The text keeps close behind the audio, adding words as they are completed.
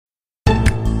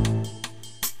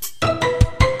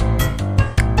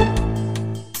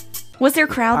Was there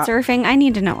crowd surfing? I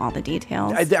need to know all the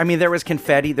details. I mean, there was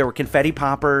confetti. There were confetti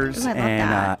poppers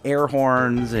and air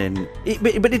horns,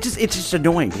 but it's just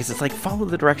annoying because it's like, follow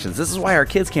the directions. This is why our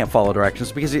kids can't follow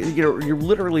directions, because you're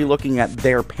literally looking at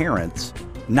their parents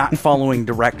not following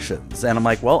directions, and I'm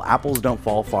like, well, apples don't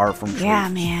fall far from trees. Yeah,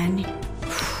 man.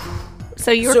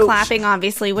 So you were clapping,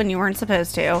 obviously, when you weren't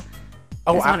supposed to.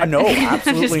 Oh, no,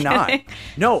 absolutely not.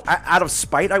 No, out of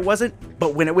spite, I wasn't.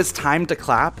 But when it was time to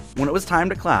clap,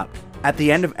 at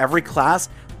the end of every class,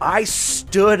 I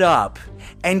stood up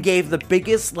and gave the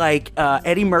biggest, like,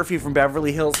 Eddie Murphy from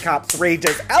Beverly Hills Cop 3,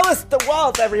 just, Ellis the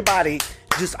Waltz, everybody.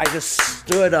 I just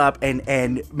stood up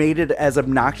and made it as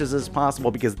obnoxious as possible,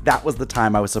 because that was the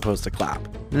time I was supposed to clap.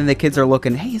 And then the kids are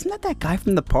looking, hey, isn't that guy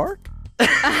from the park?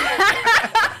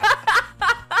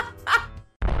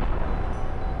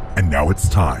 And now it's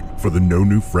time for the No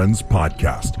New Friends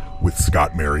podcast with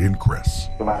Scott, Mary, and Chris.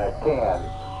 10,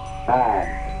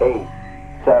 9, 8,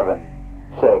 7,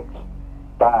 6,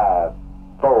 5,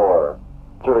 4,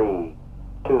 3,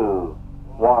 2,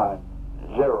 1,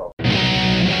 0.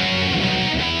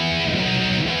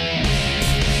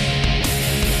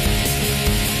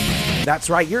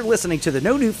 That's right, you're listening to the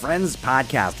No New Friends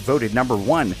podcast, voted number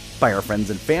 1 by our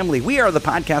friends and family. We are the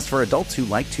podcast for adults who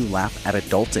like to laugh at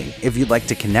adulting. If you'd like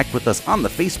to connect with us on the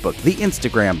Facebook, the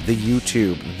Instagram, the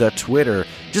YouTube, the Twitter,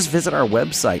 just visit our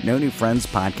website,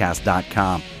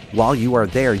 nonewfriendspodcast.com. While you are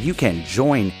there, you can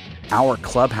join our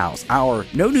clubhouse, our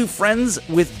No New Friends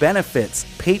with Benefits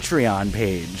Patreon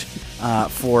page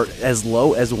for as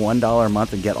low as $1 a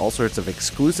month, and get all sorts of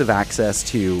exclusive access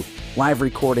to live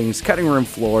recordings, cutting room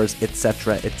floors,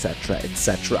 etc., etc.,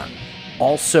 etc.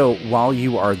 Also, while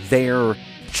you are there,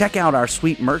 check out our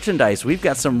sweet merchandise. We've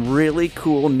got some really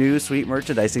cool new sweet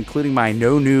merchandise, including my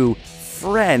No New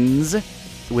Friends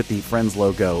with the Friends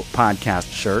logo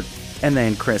podcast shirt. And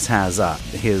then Chris has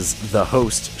his The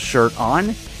Host shirt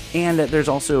on. And there's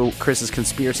also Chris's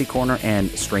Conspiracy Corner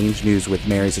and Strange News with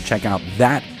Mary. So check out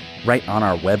that right on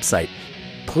our website.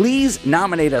 Please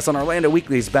nominate us on Orlando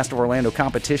Weekly's Best of Orlando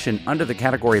competition under the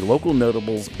category Local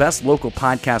Notables, Best Local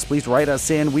Podcast. Please write us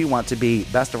in. We want to be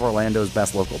Best of Orlando's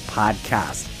Best Local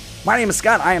Podcast. My name is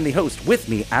Scott. I am the host. With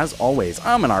me, as always,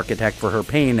 I'm an architect for her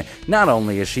pain. Not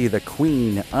only is she the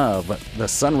queen of the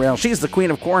sunrail, she's the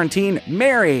queen of quarantine,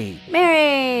 Mary.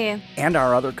 Mary. And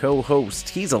our other co-host,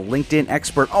 he's a LinkedIn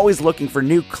expert, always looking for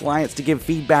new clients to give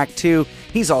feedback to.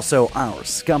 He's also our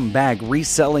scumbag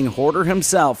reselling hoarder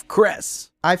himself, Chris.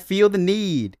 I feel the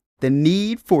need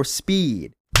for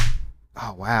speed.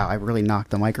 Oh, wow. I really knocked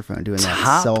the microphone doing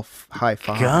that self-high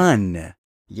five. Gun.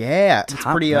 Yeah. It's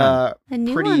pretty, the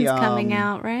new one's coming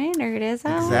out, right? Or it is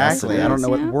out? Exactly. I don't know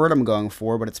what word I'm going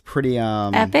for, but it's pretty,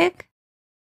 epic?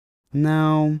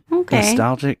 No. Okay.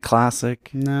 Nostalgic, classic.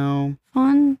 No.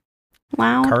 Fun.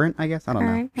 Loud. Current, I guess? I don't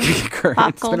know. Current.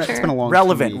 Pop culture. It's been a long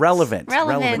Relevant. There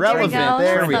we go.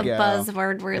 There we That's go. the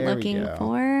buzzword we're looking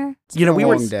for. You know,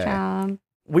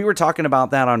 we were talking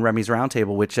about that on Remy's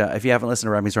Roundtable, which if you haven't listened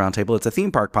to Remy's Roundtable, it's a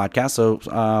theme park podcast. So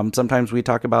sometimes we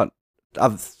talk about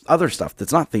other stuff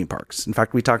that's not theme parks. In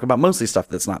fact, we talk about mostly stuff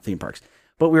that's not theme parks.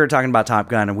 But we were talking about Top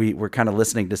Gun, and we were kind of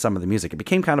listening to some of the music. It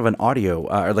became kind of an audio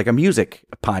or like a music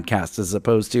podcast as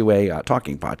opposed to a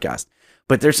talking podcast.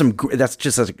 But there's that's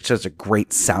just a great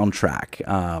soundtrack.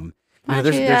 Why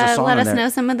don't you let us know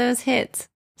some of those hits,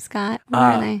 Scott? What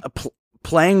are they?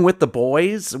 Playing with the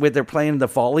boys, they're playing the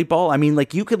volleyball. I mean,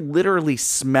 like, you could literally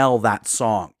smell that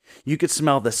song. You could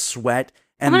smell the sweat.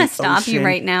 And I'm going to stop you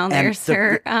right now there,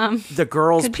 sir. The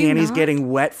girl's panties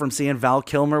getting wet from seeing Val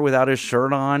Kilmer without his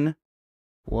shirt on.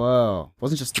 Whoa. It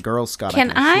wasn't just the girls, Scott. Can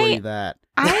I can assure you that.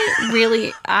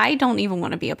 I don't even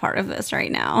want to be a part of this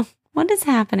right now. What is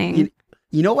happening?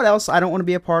 You know what else I don't want to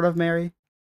be a part of, Mary?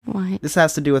 What? This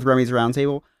has to do with Remy's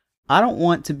Roundtable. I don't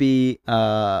want to be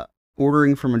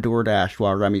ordering from a DoorDash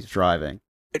while Remy's driving.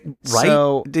 Right?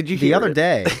 So did you the hear other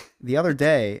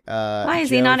day? Why is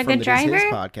he not a good driver?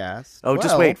 Podcast. Oh,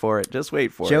 just wait for it. Just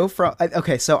wait for it.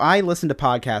 Okay, so I listen to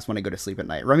podcasts when I go to sleep at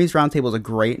night. Remy's Roundtable is a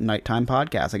great nighttime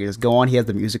podcast. I can just go on. He has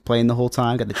the music playing the whole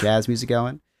time. Got the jazz music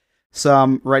going. So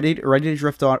I'm ready to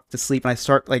drift off to sleep, and I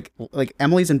start like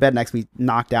Emily's in bed next to me,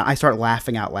 knocked out. I start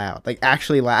laughing out loud. Like,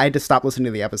 actually, I had to stop listening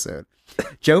to the episode.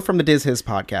 Joe from the Diz His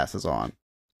podcast is on,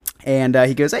 and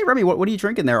he goes, "Hey Remy, what are you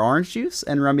drinking there? Orange juice?"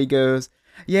 And Remy goes,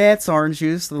 "Yeah, it's orange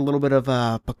juice with a little bit of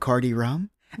Bacardi rum."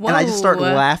 Whoa. And I just start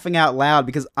laughing out loud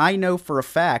because I know for a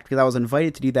fact, because I was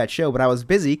invited to do that show, but I was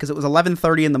busy because it was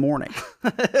 11:30 in the morning.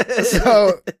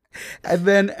 So, and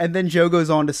then Joe goes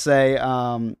on to say,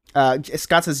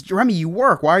 Scott says, "Remy, you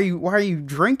work. Why are you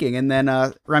drinking?" And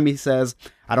then Remy says,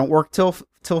 "I don't work till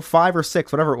till 5 or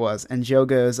 6, whatever it was. And Joe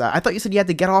goes, I thought you said you had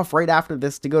to get off right after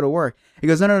this to go to work. He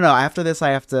goes, no. After this, I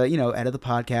have to, edit the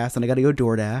podcast and I got to go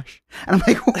DoorDash. And I'm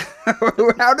like,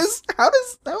 how is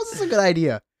this a good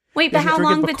idea? Wait, but He's how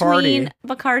long drinking Bacardi. between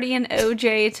Bacardi and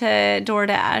OJ to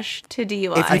DoorDash to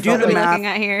DUI? If you do the What are we math, looking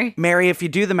at here? Mary, if you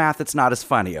do the math, it's not as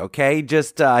funny, okay?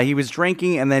 Just he was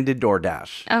drinking and then did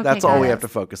DoorDash. Okay, That's all got we it. have to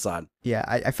focus on. Yeah,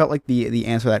 I felt like the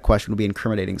answer to that question would be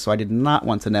incriminating, so I did not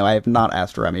want to know. I have not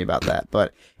asked Remy about that,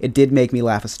 but it did make me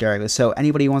laugh hysterically. So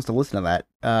anybody who wants to listen to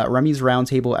that, Remy's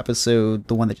Roundtable episode,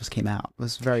 the one that just came out,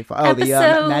 was very fun. Oh, the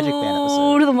Magic Band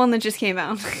episode. The one that just came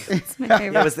out. It's my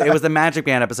favorite. It was the Magic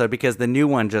Band episode because the new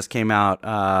one just came out,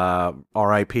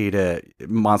 R.I.P. to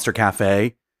Monster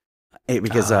Cafe,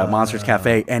 because Monsters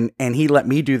Cafe, and he let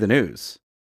me do the news,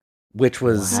 which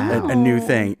was a new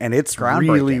thing, and it's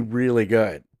really, really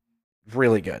good.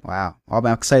 Really good. Wow. Well,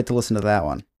 I'm excited to listen to that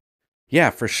one. Yeah,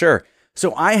 for sure.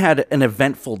 So I had an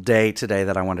eventful day today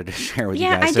that I wanted to share with you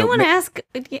guys. Yeah, I So do want to ask.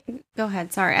 Go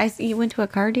ahead. Sorry, you went to a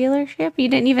car dealership. You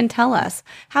didn't even tell us.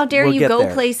 How dare We'll you get go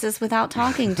there. places without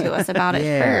talking to us about it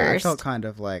Yeah, first? I felt kind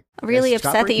of like Really is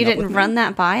Scott upset that you breaking up didn't with run me?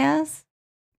 that by us.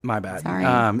 My bad.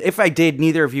 Sorry. If I did,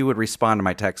 neither of you would respond to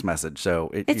my text message. So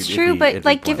It's true, but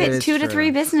like, give It it is 2 to true.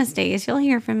 3 business days. You'll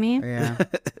hear from me. Yeah,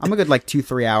 I'm a good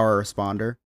 2-3 hour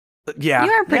responder. Yeah,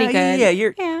 You are pretty good. Yeah,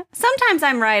 you're Yeah. Sometimes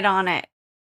I'm right on it.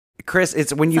 Chris.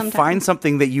 It's when you Sometimes. find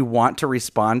something that you want to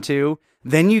respond to,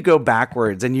 then you go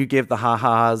backwards and you give the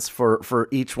ha-has for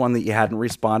each one that you hadn't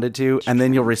responded to, and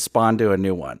then you'll respond to a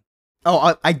new one.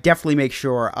 Oh, I definitely make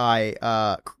sure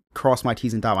I cross my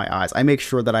T's and dot my I's. I make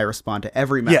sure that I respond to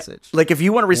every message. Yeah, like if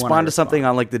you want to When I respond to something respond.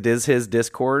 on like the His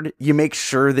Discord, you make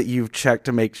sure that you've checked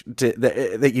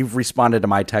that you've responded to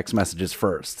my text messages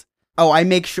first. Oh, I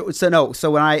make sure.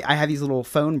 So when I have these little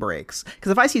phone breaks, because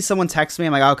if I see someone text me,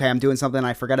 I'm like, okay, I'm doing something, and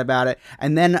I forget about it,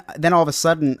 and then all of a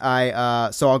sudden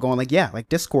I'll go on like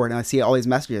Discord, and I see all these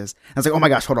messages, and it's like, oh my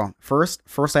gosh, hold on. First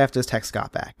I have to text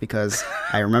Scott back because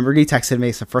I remembered he texted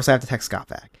me, so first I have to text Scott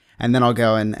back, and then I'll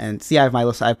go and see I have my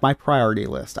list. I have my priority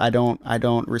list. I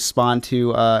don't respond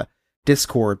to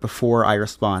Discord before I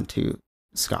respond to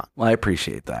Scott. Well, I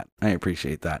appreciate that.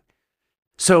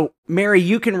 So, Mary,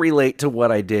 you can relate to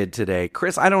what I did today.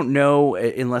 Chris, I don't know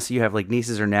unless you have like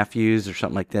nieces or nephews or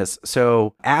something like this.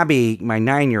 So, Abby, my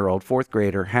 9-year-old 4th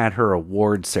grader, had her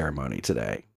award ceremony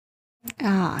today.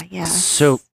 Ah, yes.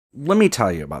 So, let me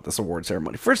tell you about this award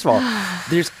ceremony. First of all,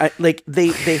 there's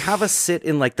they have us sit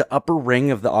in like the upper ring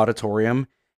of the auditorium,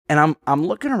 and I'm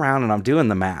looking around and I'm doing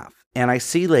the math. And I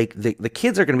see like the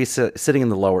kids are going to be sitting in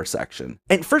the lower section.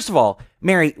 And first of all,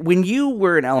 Mary, when you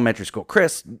were in elementary school,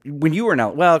 Chris,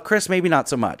 Chris, maybe not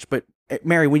so much, but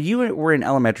Mary, when you were in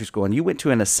elementary school and you went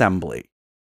to an assembly,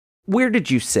 where did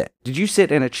you sit? Did you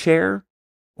sit in a chair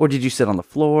or did you sit on the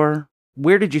floor?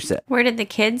 Where did you sit? Where did the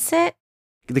kids sit?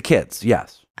 The kids,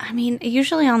 yes. I mean,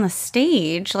 usually on the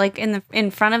stage, like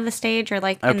in front of the stage, or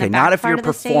like in the Okay, back not if part you're of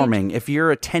the stage. performing. If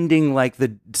you're attending like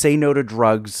the Say No to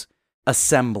Drugs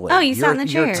assembly. Oh, you sat in the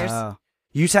you're- chairs.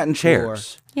 You sat in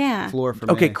chairs. Yeah. Floor for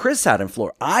me. Okay, Chris sat in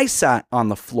floor. I sat on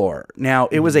the floor. Now,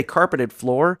 it was a carpeted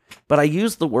floor, but I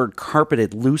used the word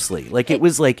carpeted loosely. Like, it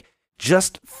was like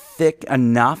just thick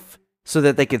enough so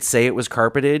that they could say it was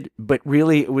carpeted, but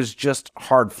really it was just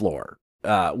hard floor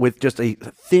with just a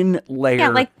thin layer.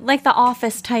 Yeah, like the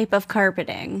office type of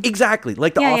carpeting. Exactly,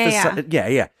 like the Yeah, office.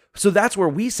 Yeah. So that's where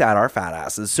we sat our fat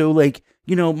asses. So, like,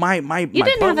 you know, my You didn't butt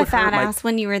have a would hurt, fat my- ass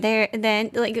when you were there.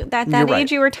 Then, like at that You're age,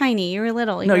 right. you were tiny. You were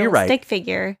little. You No, were a you're little right. Stick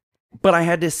figure. But I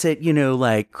had to sit, you know,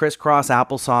 like crisscross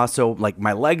applesauce. So, like,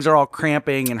 my legs are all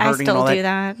cramping and I hurting and all still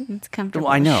that. do that. It's comfortable.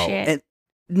 Well, I know. Shit. And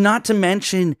not to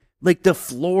mention, like, the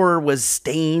floor was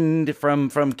stained from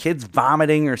kids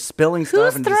vomiting or spilling stuff.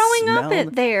 Who's and just throwing up smelling.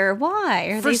 it there? Why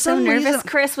are For they so some nervous? reason-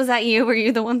 Chris, was that you? Were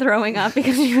you the one throwing up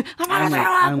because you? I'm gonna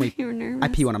throw up. You were nervous. I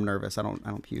pee when I'm nervous. I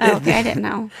don't puke. Oh, okay, I didn't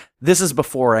know. This is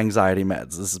before anxiety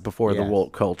meds. This is before the Yes.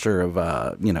 woke culture of,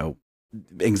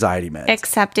 anxiety meds.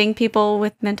 Accepting people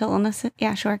with mental illness.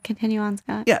 Yeah, sure. Continue on,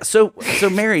 Scott. Yeah, so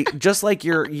Mary, just like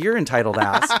your entitled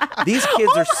ass, these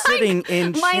kids are sitting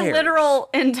in My chairs. literal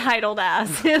entitled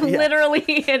ass. Literally,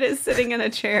 it is sitting in a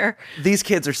chair. These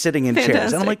kids are sitting in chairs, and I'm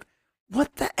Fantastic. like,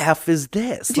 what the f is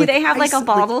this? Do they have like a ice-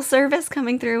 bottle service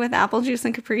coming through with apple juice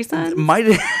and Capri Sun? Might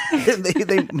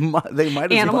they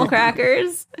might as Animal well.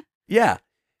 crackers? Yeah.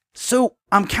 So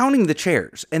I'm counting the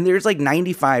chairs, and there's like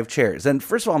 95 chairs. And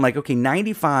first of all, I'm like, okay,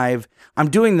 95. I'm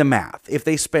doing the math. If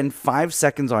they spend 5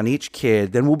 seconds on each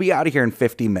kid, then we'll be out of here in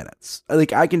 50 minutes.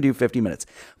 Like, I can do 50 minutes.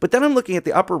 But then I'm looking at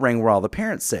the upper ring where all the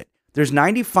parents sit. There's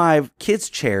 95 kids'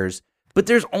 chairs. but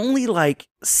there's only like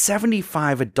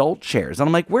 75 adult chairs. And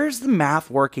I'm like, where's the math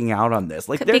working out on this?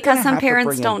 Like, they're Because gonna some have to parents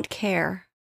bring in- don't care.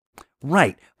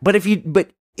 Right. But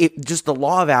just the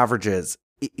law of averages,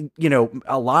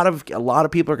 a lot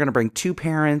of people are going to bring two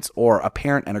parents, or a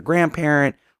parent and a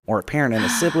grandparent, or a parent and a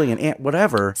sibling and aunt,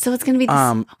 whatever. So it's going to be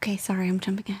this. Okay, sorry, I'm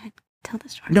jumping ahead. Tell the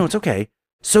story. No, it's okay.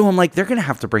 So I'm like, they're going to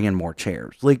have to bring in more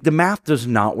chairs. Like, the math does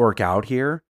not work out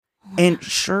here. And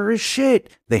sure as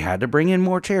shit, they had to bring in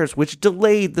more chairs, which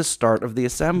delayed the start of the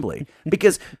assembly.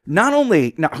 Because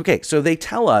so they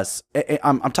tell us,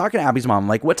 I'm talking to Abby's mom,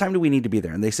 like, what time do we need to be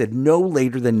there? And they said no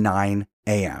later than 9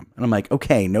 a.m. And I'm like,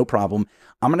 okay, no problem.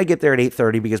 I'm going to get there at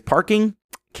 8:30 because parking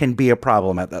can be a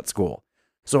problem at that school.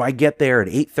 So I get there at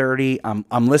 8:30.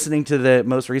 I'm listening to the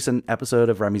most recent episode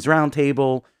of Remy's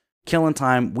Roundtable, killing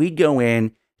time. We go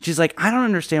in. She's like, I don't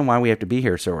understand why we have to be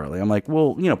here so early. I'm like,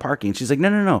 well, parking. She's like,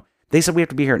 no. They said we have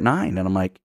to be here at 9. And I'm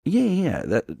like,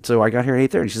 yeah. So I got here at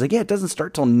 8:30. She's like, yeah, it doesn't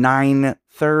start till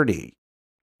 9:30.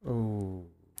 Oh.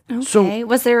 Okay. So,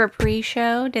 was there a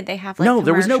pre-show? Did they have No,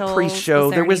 there was no commercials?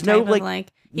 pre-show. There was any no, type of, like,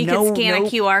 you no- could scan no- a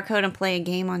QR code and play a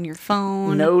game on your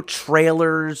phone. No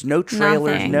trailers,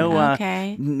 Nothing. no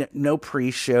Okay. no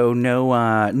pre-show,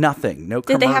 no nothing, no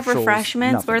Did they have commercials,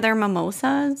 refreshments? nothing. Were there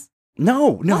mimosas?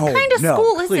 No. What kind of no,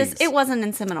 school is please. this? It wasn't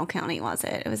in Seminole County, was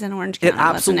it? It was in Orange It County,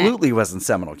 wasn't it? absolutely was in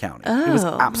Seminole County. It was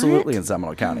Oh, absolutely what? in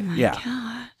Seminole County. Oh my Yeah.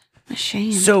 God. A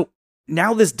shame. So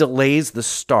now this delays the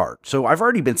start. So I've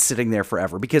already been sitting there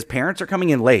forever because parents are coming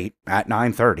in late at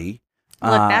 9:30.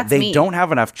 Look, that's they me. don't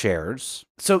have enough chairs.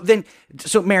 So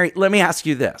Mary, let me ask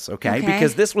you this, okay?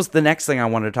 Because this was the next thing I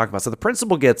wanted to talk about. So the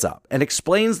principal gets up and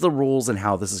explains the rules and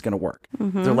how this is going to work.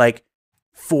 Mm-hmm. They're like,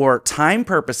 for time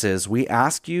purposes, we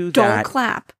ask you Don't that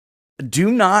clap.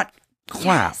 do not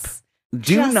clap. Yes. Do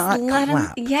Just not let 'em-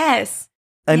 clap Yes.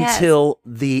 until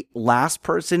the last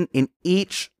person in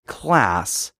each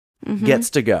class Mhm. gets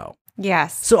to go.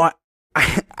 Yes. So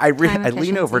I lean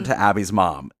efficiency. over to Abby's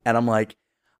mom and I'm like,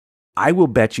 I will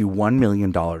bet you $1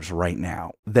 million right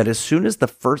now that as soon as the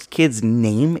first kid's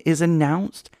name is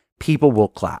announced, people will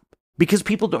clap because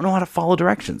people don't know how to follow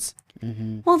directions.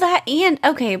 Well,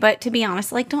 okay, but to be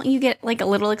honest, like, don't you get like a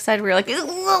little excited where you're like,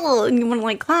 "Ugh," and you want to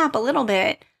like clap a little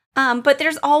bit? But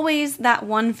there's always that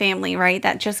one family, right,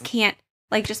 that just can't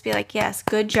just be like, yes,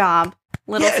 good job.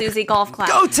 Little Yeah. Susie golf clap.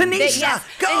 Go Tanisha! Yes.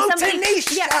 Go And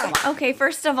Tanisha! Yeah. Okay,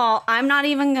 first of all, I'm not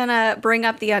even going to bring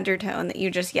up the undertone that you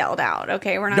just yelled out.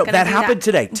 Okay, we're not No, going to that do happened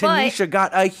today. But- Tanisha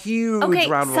got a huge Okay,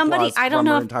 round of somebody, applause I don't from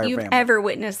know her if entire you've family. ever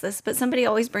witnessed this, but somebody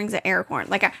always brings an air horn,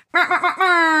 like a,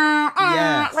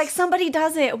 Yes. like somebody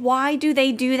does it. Why do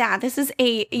they do that? This is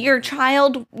your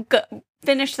child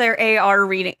finish their AR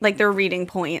reading, like their reading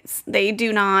points. They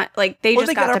do not, they Or just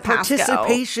they got got to a pass go.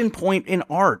 participation point in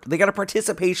art. They got a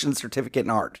participation certificate in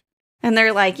art. And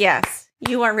they're like, yes,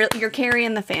 you're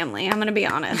carrying the family. I'm going to be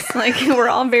honest. Like, we're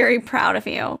all very proud of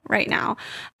you right now.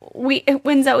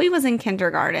 When Zoe was in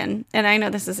kindergarten, and I know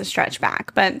this is a stretch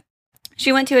back, but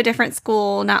she went to a different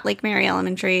school, not Lake Mary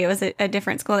Elementary. It was a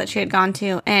different school that she had gone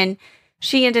to. And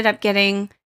she ended up getting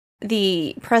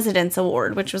the President's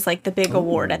Award, which was like the big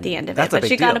award at the end of that's it. a But big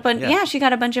she got deal. a bunch. Yeah. Yeah, she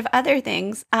got a bunch of other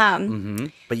things.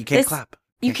 But you can't clap.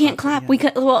 You can't clap. yeah. We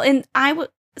could. Well, and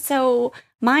so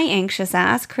my anxious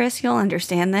ass, Chris, you'll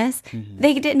understand this.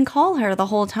 They didn't call her the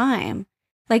whole time.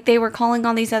 Like, they were calling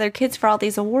all these other kids for all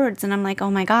these awards, and I'm like,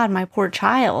 oh my God, my poor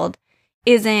child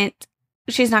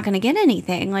she's not going to get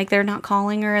anything. Like, they're not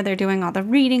calling her. They're doing all the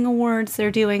reading awards.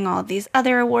 They're doing all these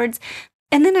other awards.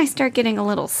 And then I start getting a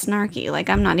little snarky. Like,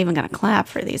 I'm not even going to clap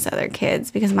for these other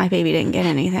kids because my baby didn't get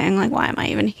anything. Like, why am I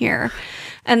even here?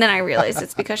 And then I realized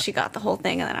it's because she got the whole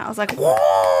thing. And then I was like,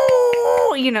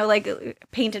 whoa,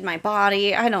 painted my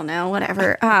body. I don't know,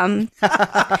 whatever.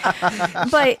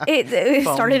 But it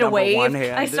Phone started a number wave. one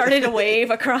hand. I started a wave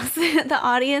across the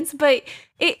audience. But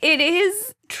it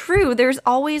is true. There's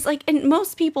always and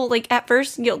most people at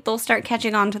first they'll start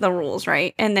catching on to the rules,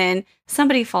 right? And then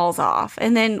somebody falls off.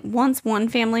 And then once one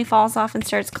family falls off and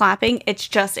starts clapping, it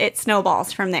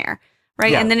snowballs from there.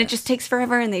 Right. Yeah. And then it just takes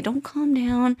forever and they don't calm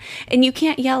down. And you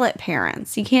can't yell at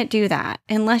parents. You can't do that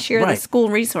unless you're the Right. school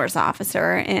resource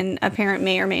officer and a parent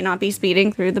may or may not be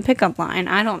speeding through the pickup line.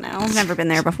 I don't know. I've never been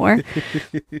there before.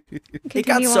 It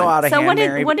got so out of hand,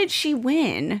 Mary. What did she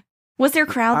win? Was there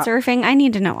crowd surfing? I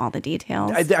need to know all the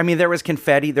details. I mean, there was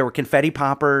confetti. There were confetti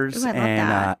poppers Ooh, I love and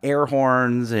that. air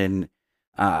horns, and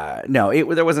no,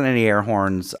 there wasn't any air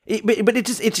horns. But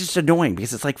it's just annoying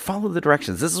because it's like, follow the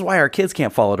directions. This is why our kids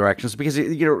can't follow directions, because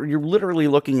you're literally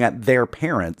looking at their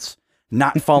parents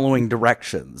not following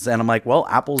directions, and I'm like, well,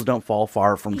 apples don't fall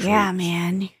far from trees. Yeah,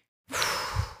 man.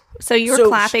 So you were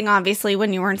clapping, obviously,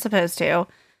 when you weren't supposed to.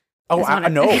 Oh,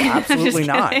 no, absolutely Just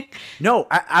not. kidding. No,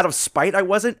 out of spite, I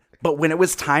wasn't. But when it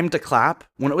was time to clap,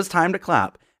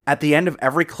 at the end of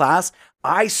every class,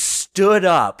 I stood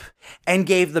up and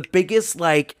gave the biggest,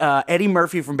 like, Eddie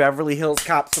Murphy from Beverly Hills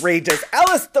Cop 3, just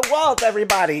Ellis the Walt,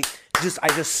 everybody. I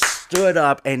just stood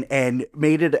up and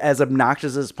made it as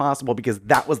obnoxious as possible because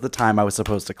that was the time I was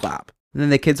supposed to clap. And then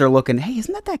the kids are looking, hey,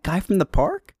 isn't that guy from the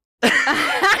park?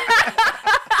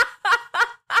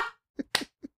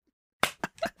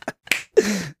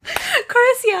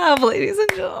 Chris Yav, ladies and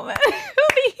gentlemen.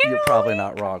 You're probably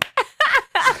not wrong.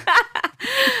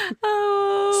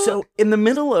 Oh. So in the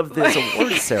middle of this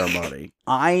award ceremony,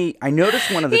 I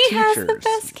noticed one of the he teachers. has the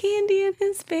best candy in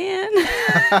his band.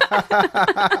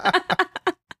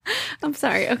 I'm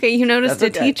sorry. Okay, you noticed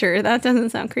That's a okay. teacher. That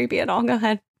doesn't sound creepy at all. Go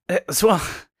ahead. So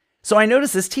I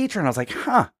noticed this teacher and I was like,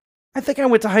 I think I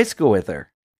went to high school with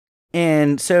her.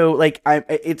 And so like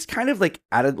it's kind of like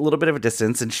at a little bit of a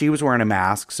distance, and she was wearing a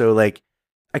mask, so like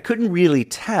I couldn't really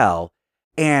tell.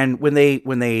 And when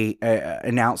they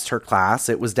announced her class,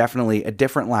 it was definitely a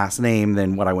different last name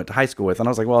than what I went to high school with. And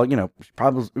I was like, well,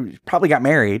 she probably got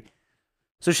married.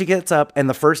 So she gets up and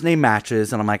the first name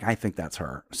matches, and I'm like, I think that's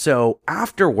her. So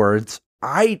afterwards,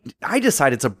 I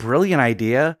decided it's a brilliant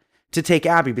idea to take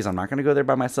Abby, because I'm not going to go there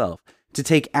by myself, to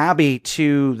take Abby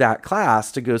to that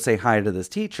class to go say hi to this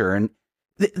teacher. And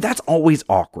that's always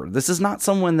awkward. This is not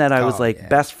someone that I was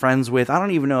best friends with. I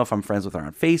don't even know if I'm friends with her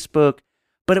on Facebook,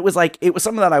 but it was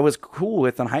someone that I was cool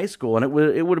with in high school, and it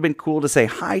would have been cool to say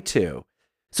hi to.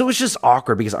 So it was just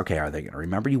awkward because, okay, are they going to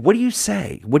remember you? What do you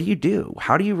say? What do you do?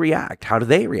 How do you react? How do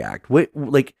they react?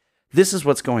 This is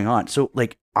what's going on. So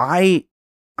like, I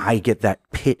get that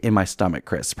pit in my stomach,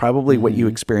 Chris, probably what you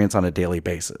experience on a daily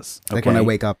basis. Okay? Like when I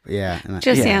wake up,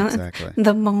 exactly.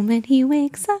 The moment he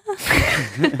wakes up.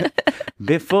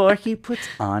 Before he puts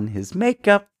on his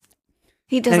makeup.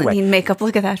 He doesn't need makeup.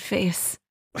 Look at that face.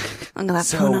 Look at that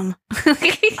punum.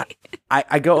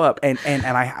 I go up and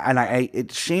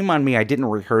it's shame on me. I didn't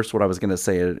rehearse what I was going to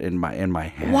say in my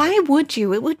head. Why would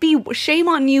you? It would be shame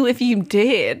on you if you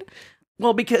did.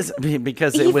 Well, because it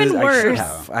Even was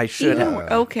worse. I should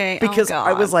have. Okay. Because God.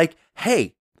 I was like,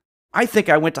 hey, I think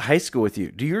I went to high school with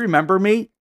you. Do you remember me?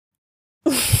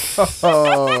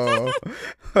 Oh,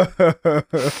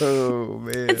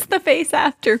 man. It's the face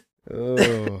after.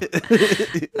 Oh.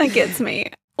 That gets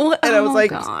me. And I was like,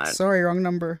 God. Sorry, wrong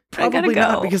number. Probably go.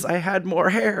 not, because I had more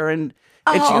hair. And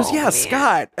she goes, yeah, man.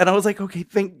 Scott. And I was like, okay,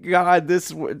 thank God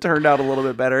this turned out a little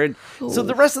bit better. And so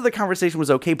the rest of the conversation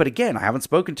was okay. But again, I haven't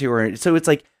spoken to her. So it's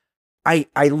like, I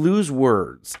lose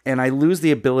words, and I lose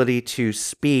the ability to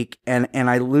speak, and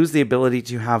I lose the ability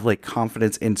to have like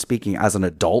confidence in speaking as an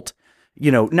adult.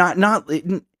 Not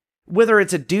whether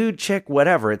it's a dude, chick,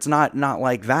 whatever. It's not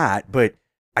like that, but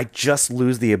I just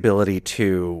lose the ability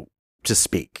to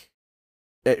speak.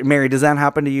 Mary, does that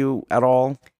happen to you at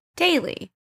all?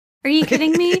 Daily. Are you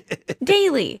kidding me?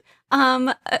 Daily.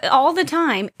 All the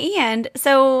time. And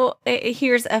so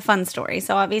here's a fun story.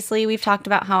 So obviously we've talked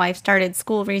about how I've started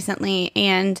school recently,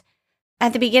 and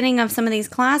at the beginning of some of these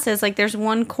classes, like there's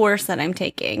one course that I'm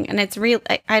taking, and it's real.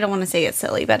 I don't want to say it's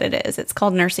silly, but it is. It's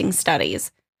called nursing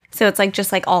studies. So it's like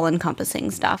just like all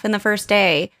encompassing stuff. And the first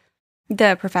day,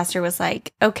 the professor was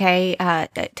like, okay,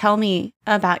 tell me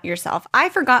about yourself. I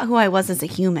forgot who I was as a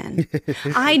human.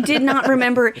 I did not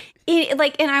remember it.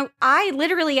 Like, and I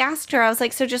literally asked her, I was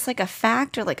like, so just like a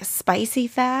fact or like a spicy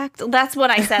fact? That's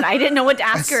what I said. I didn't know what to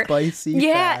ask her. Spicy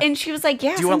fact. fact. And she was like,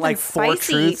 yeah, Do you want like four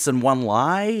spicy. truths and one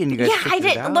lie? And you guys I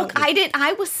did. Look, I did.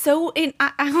 I was so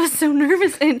I was so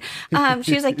nervous. And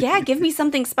she was like, yeah, give me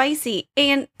something spicy.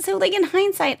 And so like in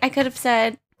hindsight, I could have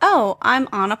said, oh, I'm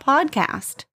on a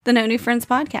podcast. The No New Friends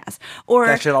podcast. Or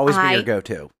that should always be your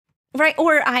go-to. Right.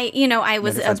 Or I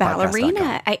was a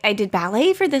ballerina. I did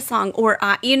ballet for this song. Or,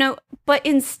 but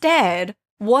instead,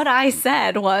 what I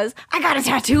said was, I got a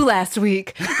tattoo last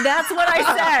week. That's what I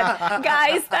said.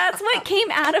 Guys, that's what came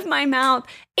out of my mouth.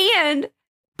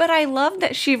 But I love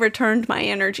that she returned my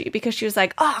energy, because she was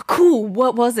like, oh, cool.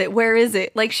 What was it? Where is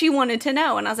it? Like, she wanted to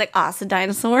know. And I was like, it's a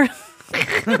dinosaur.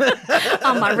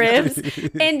 On my ribs.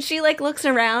 And she like looks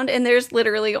around, and there's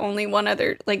literally only one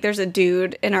other, like there's a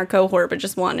dude in our cohort, but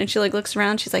just one. And she like looks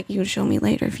around, she's like, you can show me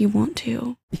later if you want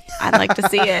to. I'd like to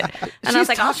see it. And I was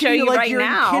like, I'll show you like right you're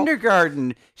now. In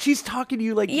kindergarten. She's talking to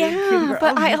you like you're in kindergarten.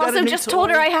 But I you got also a new just toy? told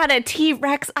her I had a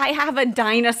T-Rex. I have a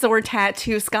dinosaur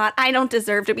tattoo, Scott. I don't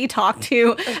deserve to be talked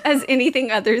to as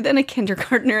anything other than a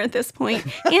kindergartner at this point.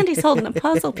 And he's holding a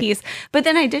puzzle piece. But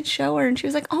then I did show her, and she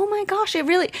was like, oh my gosh, it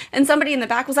really... And somebody in the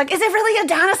back was like, is it really a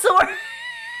dinosaur?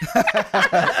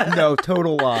 No,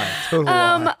 total lie. Total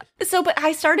lie. But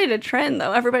I started a trend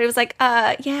though. Everybody was like,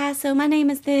 yeah, so my name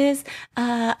is this.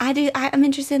 I'm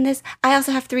interested in this. I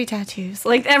also have 3 tattoos.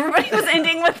 Like everybody was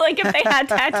ending with like if they had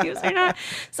tattoos or not.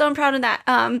 So I'm proud of that.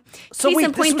 So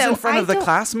wait, this was in front of the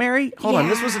class, Mary? Hold on,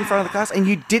 this was in front of the class, and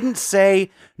you didn't say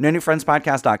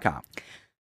nonewfriendspodcast.com.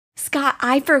 Scott,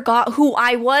 I forgot who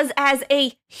I was as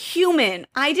a human.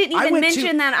 I didn't even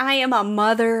mention that I am a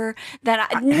mother,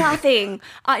 nothing.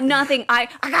 I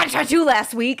got a tattoo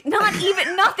last week. Not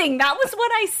even nothing. That was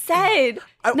what I said.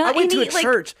 I went to a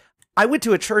church. I went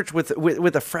to a church with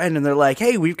a friend, and they're like,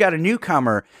 hey, we've got a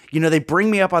newcomer. You know, they bring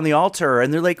me up on the altar,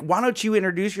 and they're like, why don't you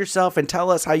introduce yourself and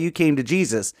tell us how you came to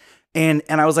Jesus? And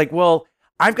I was like, well,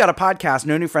 I've got a podcast,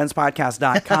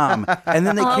 nonewfriendspodcast.com. And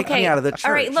then they kicked me out of the church.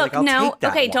 All right, look,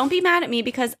 don't be mad at me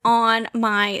because on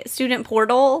my student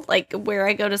portal, like where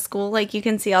I go to school, like you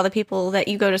can see all the people that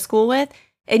you go to school with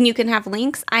and you can have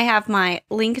links. I have my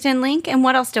LinkedIn link. And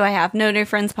what else do I have? No New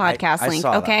Friends podcast link.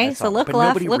 Okay, so look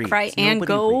left, look right, and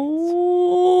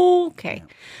go. Okay.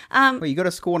 Wait, you go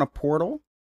to school in a portal?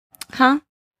 Huh?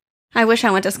 I wish I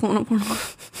went to school in a portal.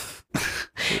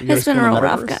 It's been real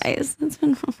rough, guys. It's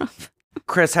been real rough.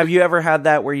 Chris, have you ever had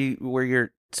that where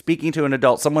you're speaking to an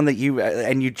adult, someone that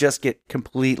you just get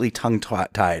completely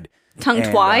tongue-tied?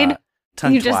 Tongue-tied?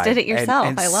 You just did it yourself.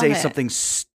 And I love say it. Something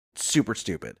super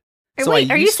stupid. Wait,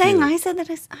 are you saying I said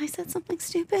that I said something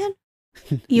stupid?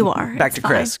 You are. Back to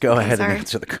Chris. Go ahead and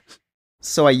answer the.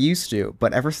 So I used to,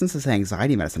 but ever since this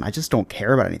anxiety medicine, I just don't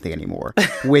care about anything anymore.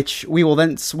 which we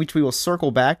will circle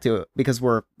back to because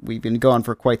we've been going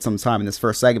for quite some time in this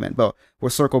first segment, but we'll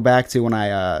circle back to when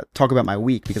I talk about my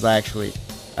week because I actually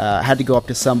had to go up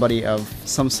to somebody of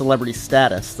some celebrity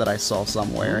status that I saw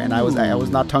somewhere, and I was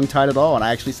not tongue tied at all, and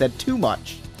I actually said too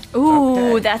much.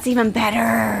 Ooh, That's even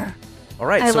better. All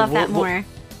right, I love that more.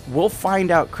 We'll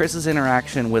find out Chris's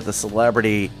interaction with a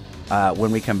celebrity.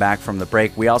 When we come back from the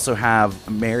break. We also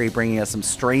have Mary bringing us some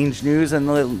strange news, and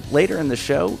later in the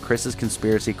show, Chris's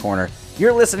Conspiracy Corner.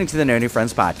 You're listening to the No New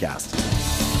Friends podcast.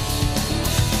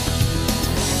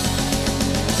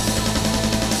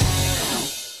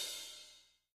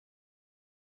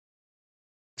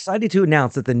 Excited to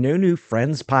announce that the No New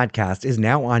Friends podcast is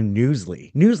now on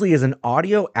Newsly. Newsly is an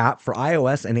audio app for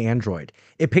iOS and Android.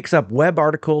 It picks up web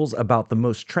articles about the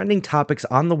most trending topics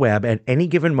on the web at any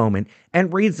given moment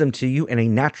and reads them to you in a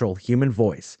natural human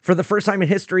voice. For the first time in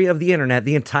history of the internet,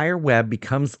 the entire web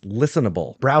becomes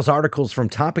listenable. Browse articles from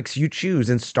topics you choose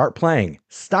and start playing.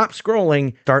 Stop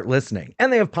scrolling, start listening.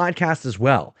 And they have podcasts as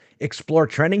well. Explore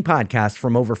trending podcasts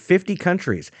from over 50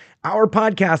 countries. Our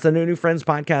podcast, the No New Friends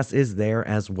podcast, is there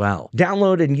as well.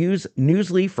 Download and use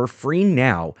Newsly for free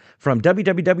now from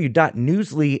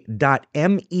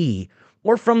www.newsly.me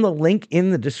or from the link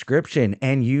in the description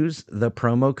and use the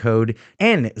promo code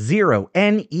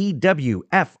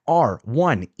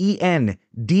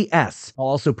N0NEWFR1ENDS. I'll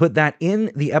also put that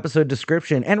in the episode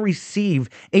description and receive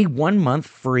a 1-month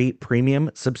free premium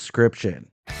subscription.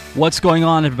 What's going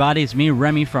on, everybody? It's me,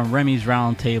 Remy, from Remy's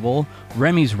Roundtable.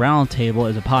 Remy's Roundtable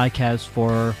is a podcast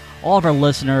for all of our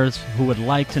listeners who would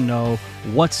like to know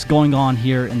what's going on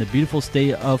here in the beautiful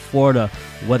state of Florida,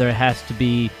 whether it has to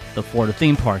be the Florida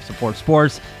theme parks, the Florida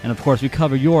sports, and of course we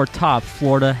cover your top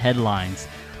Florida headlines.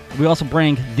 We also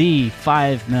bring the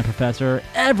 5-Minute Professor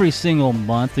every single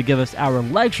month to give us our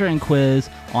lecture and quiz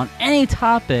on any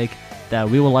topic that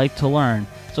we would like to learn.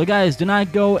 So guys, do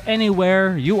not go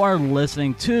anywhere. You are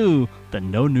listening to the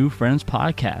No New Friends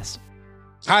podcast.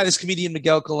 Hi, this is comedian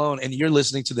Miguel Colon, and you're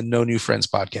listening to the No New Friends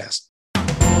podcast.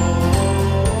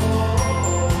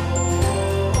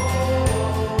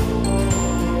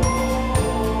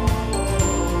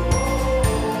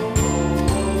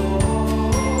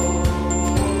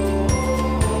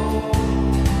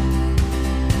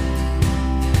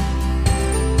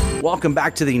 Welcome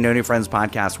back to the No New Friends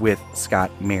podcast with Scott,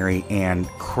 Mary, and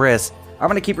Chris. I'm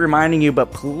going to keep reminding you,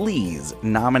 but please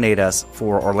nominate us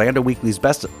for Orlando Weekly's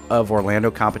Best of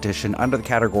Orlando competition under the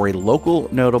category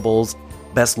Local Notables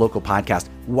Best Local Podcast.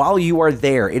 While you are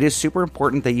there, it is super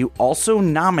important that you also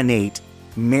nominate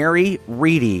Mary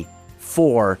Reedy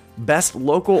for Best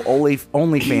Local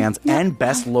OnlyFans and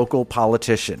Best Local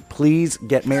Politician. Please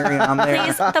get Mary on there.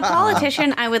 Please, the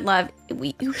politician I would love.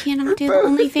 You cannot do the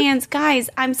OnlyFans. Guys,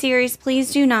 I'm serious.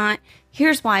 Please do not.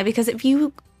 Here's why. Because if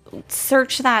you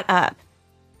search that up,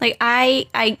 like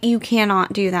you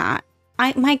cannot do that.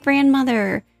 My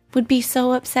grandmother would be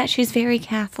so upset. She's very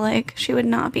Catholic. She would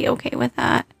not be okay with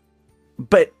that.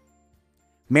 But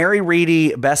Mary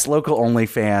Reedy, Best Local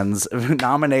OnlyFans,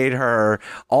 nominate her.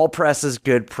 All press is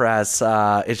good press.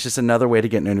 It's just another way to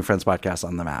get No New Friends podcast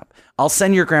on the map. I'll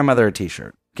send your grandmother a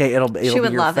t-shirt. Okay, it'll She be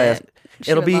would your love face. it.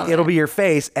 She It'll would be love it'll it. be your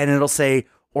face, and it'll say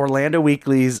Orlando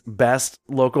Weekly's best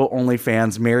local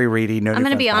OnlyFans, Mary Reedy. No, I'm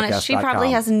going to be honest. She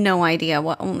probably has no idea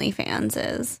what OnlyFans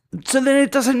is. So then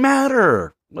it doesn't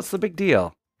matter. What's the big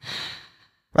deal?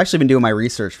 I've actually been doing my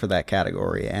research for that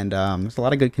category, and there's a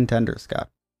lot of good contenders, Scott.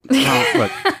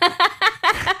 Look,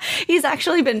 He's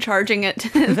actually been charging it to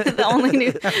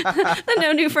the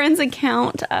No New Friends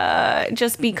account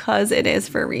just because it is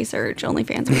for research,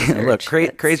 OnlyFans research.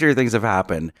 look, crazier things have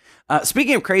happened.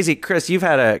 Speaking of crazy, Chris, you've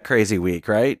had a crazy week,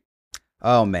 right?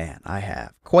 Oh man, I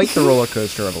have quite the roller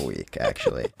coaster of a week,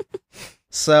 actually.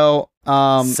 So,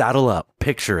 Saddle up,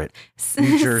 picture it.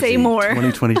 New Jersey, Say more.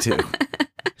 2022.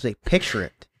 actually, picture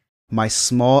it: my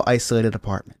small, isolated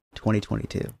apartment,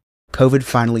 2022. COVID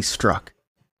finally struck.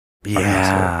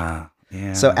 Yeah.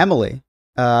 So Emily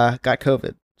got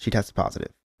COVID. She tested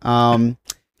positive.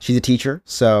 She's a teacher,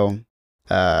 so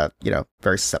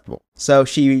very susceptible. So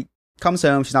she comes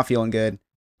home. She's not feeling good.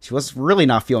 She was really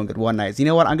not feeling good one night. You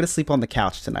know what? I'm gonna sleep on the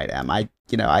couch tonight, Em.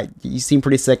 You seem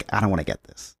pretty sick. I don't want to get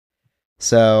this.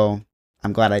 So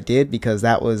I'm glad I did, because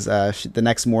that was the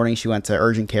next morning she went to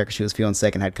urgent care because she was feeling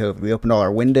sick and had COVID. We opened all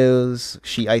our windows.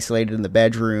 She isolated in the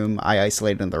bedroom. I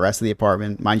isolated in the rest of the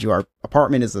apartment. Mind you, our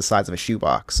apartment is the size of a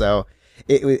shoebox, so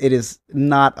it is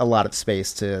not a lot of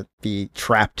space to be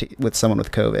trapped with someone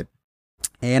with COVID.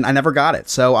 And I never got it,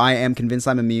 so I am convinced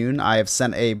I'm immune. I have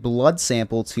sent a blood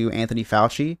sample to Anthony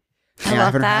Fauci. I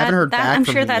love that. Haven't heard back I'm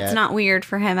from sure him that's yet. not weird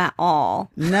for him at all.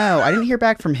 No, I didn't hear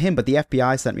back from him, but the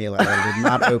FBI sent me a letter that did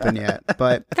not open yet.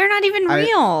 But They're not even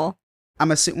real. I'm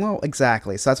assuming, well,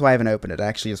 exactly. So that's why I haven't opened it. I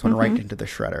actually just went right into the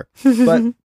shredder.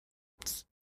 But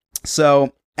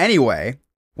so anyway,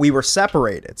 we were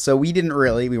separated. So we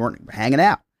weren't hanging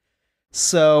out.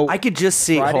 So I could just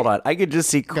see, Friday- hold on. I could just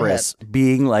see Chris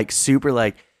being like super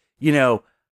like,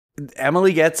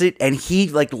 Emily gets it and he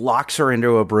like locks her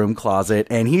into a broom closet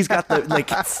and he's got the like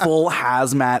full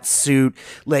hazmat suit,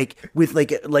 like with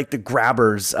like the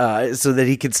grabbers, so that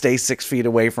he could stay 6 feet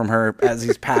away from her as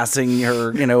he's passing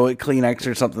her, a Kleenex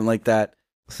or something like that.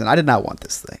 Listen, I did not want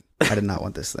this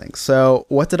thing. So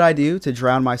what did I do to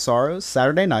drown my sorrows?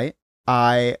 Saturday night,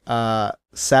 I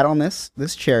sat on this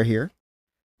chair here,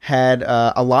 had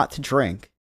a lot to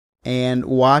drink, and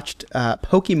watched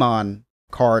Pokemon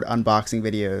card unboxing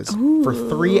videos for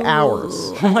 3 hours.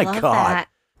 Oh my love God. that.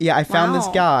 Yeah, I found this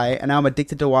Wow. guy, and now I'm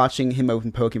addicted to watching him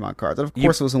open Pokemon cards. And of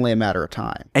course, it was only a matter of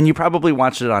time. And you probably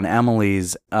watched it on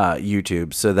Emily's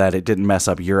YouTube so that it didn't mess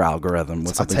up your algorithm with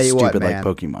I'll something tell you what, stupid like man.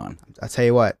 Pokemon. I'll tell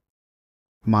you what,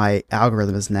 my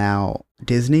algorithm is now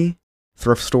Disney,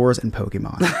 thrift stores, and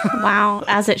Pokemon. Wow,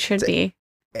 as it should be.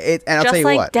 And I'll Just tell you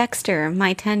like what. Dexter,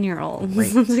 my 10-year-old.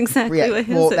 Right. That's exactly Yeah, what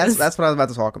his well, is. that's what I was about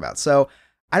to talk about. So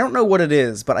I don't know what it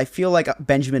is, but I feel like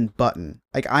Benjamin Button.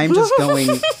 Like I'm just going,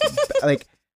 like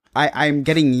I'm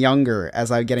getting younger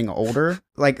as I'm getting older.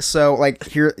 Like so, like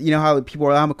here, you know how people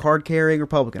are. I'm a card carrying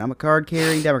Republican. I'm a card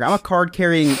carrying Democrat. I'm a card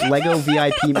carrying Lego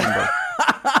VIP member.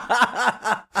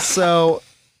 So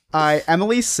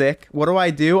Emily's sick. What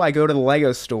do? I go to the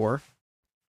Lego store.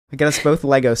 I get us both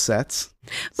Lego sets.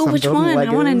 Oh, Some which building one? I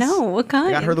want to Legos. know. What kind?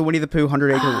 I got her the Winnie the Pooh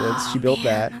 100 Acre Woods. She built man,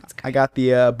 that. that's I got the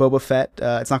Boba Fett.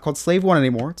 It's not called Slave One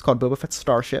anymore. It's called Boba Fett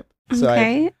Starship. So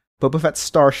Okay. Boba Fett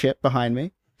Starship behind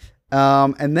me.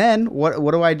 And then what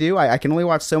do? I can only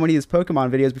watch so many of these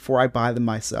Pokemon videos before I buy them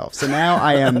myself. So now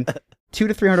I am $200 to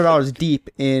 $300 deep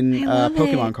in I love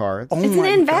Pokemon it. cards. Oh It's my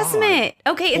an investment.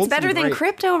 Okay, it's Well, it's better than great.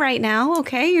 crypto right now.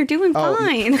 Okay, you're doing Oh,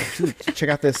 fine. Check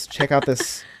out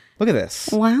this. Look at this.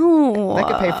 Wow. That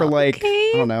could pay for like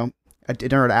Okay. I don't know, a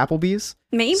dinner at Applebee's.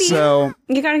 Maybe. So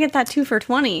You got to get that 2 for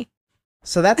 $20.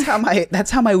 So that's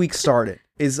how my week started.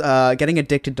 Is getting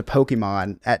addicted to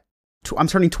Pokemon I'm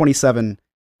turning 27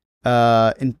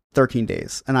 in 13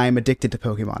 days, and I am addicted to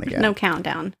Pokemon again. No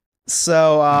countdown.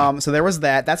 So there was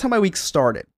that. That's how my week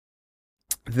started.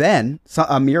 Then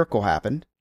a miracle happened.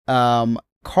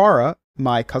 Cara,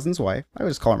 my cousin's wife, I would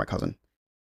just call her my cousin.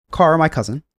 Cara, my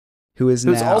cousin, who's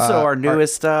now also our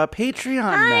newest Patreon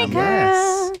Hi, member. Cara.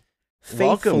 Yes. Faithful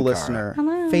Welcome, Cara. listener.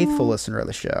 Hello. Faithful listener of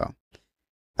the show.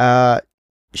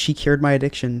 She cured my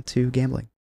addiction to gambling.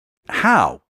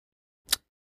 How?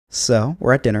 So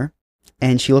we're at dinner,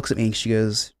 and she looks at me and she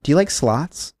goes, "Do you like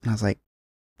slots?" And I was like,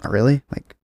 "Oh, really?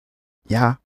 Like,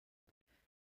 yeah."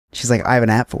 She's like, "I have an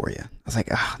app for you." I was like,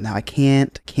 "Oh, no, I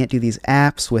can't do these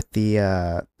apps with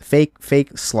the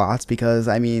fake slots, because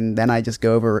I mean, then I just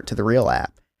go over to the real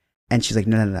app." And she's like,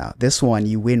 No. This one,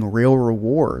 you win real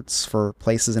rewards for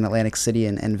places in Atlantic City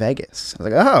and Vegas. I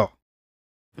was like, oh.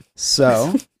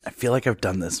 So, I feel like I've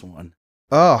done this one.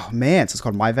 oh man, so it's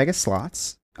called My Vegas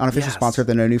Slots, unofficial Yes. sponsor of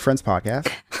the No New Friends podcast.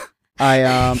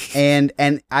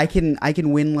 And I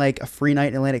can win like a free night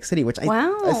in Atlantic City, which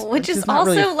which is not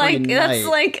really also a free like that's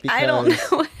night like I don't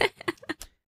because- know.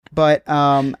 But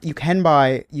you can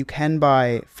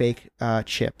buy fake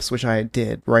chips, which I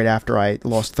did right after I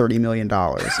lost $30 million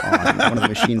on one of the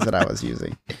machines that I was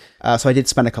using. So I did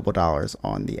spend a couple dollars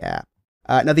on the app.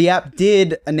 Now the app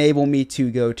did enable me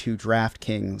to go to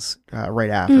DraftKings right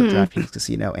after DraftKings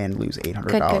Casino and lose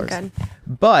 $800. Good.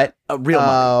 But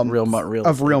real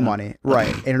money,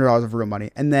 right? $800 of real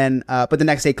money, and then but the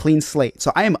next day clean slate.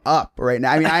 So I am up right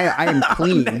now. I mean, I am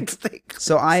clean.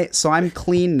 So I'm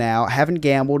clean now. I haven't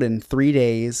gambled in 3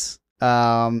 days.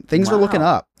 Things are looking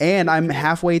up, and I'm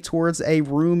halfway towards a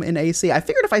room in AC. I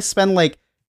figured if I spend like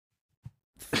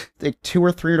 $200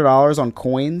 or $300 on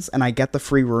coins and I get the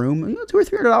free room, $200 or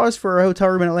 $300 for a hotel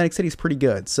room in Atlantic City is pretty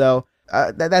good. So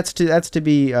that's to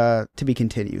be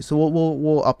continued. So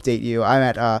we'll update you. I'm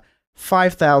at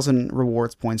 5,000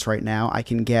 rewards points right now. I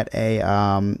can get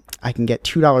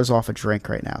 $2 off a drink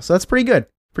right now. So that's pretty good.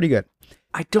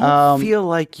 I don't feel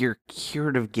like you're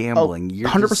cured of gambling. You're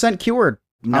 100% cured.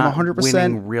 I'm 100%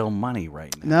 winning real money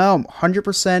right now. No,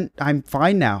 100%. I'm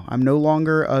fine now. I'm no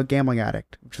longer a gambling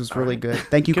addict, which was really good.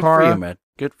 Thank you, Good Cara. for you, man.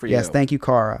 Good for you. Yes, thank you,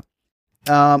 Cara.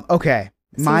 Okay,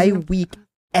 my week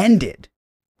ended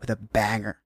with a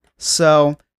banger.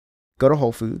 So, go to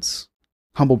Whole Foods.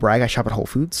 Humble brag, I shop at Whole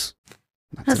Foods.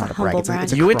 That's not a humble brag.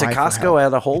 It's a You went to cry for Costco help.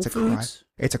 at a Whole It's a Foods?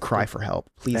 It's a cry for help.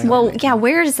 Please. help Well, me. yeah,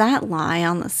 where does that lie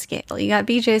on the scale? You got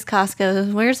BJ's,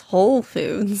 Costco. Where's Whole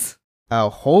Foods? Oh,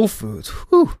 Whole Foods.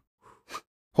 Whew.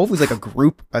 Whole Foods like a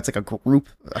group. That's like a group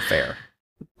affair.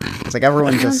 It's like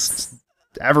everyone's just.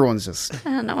 I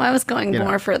don't know. I was going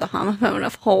more for the homophone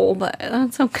of whole, but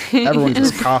that's okay. Everyone's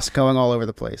just Costcoing all over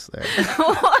the place there.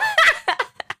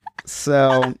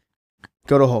 So,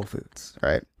 go to Whole Foods,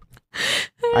 right?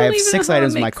 I have 6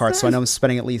 items in my cart, so I know I'm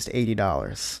spending at least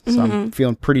 $80. So I'm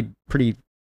feeling pretty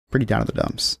down to the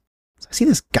dumps. So I see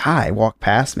this guy walk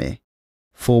past me,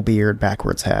 full beard,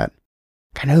 backwards hat.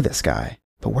 I know this guy,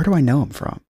 but where do I know him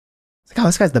from? It's like, oh,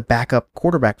 this guy's the backup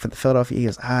quarterback for the Philadelphia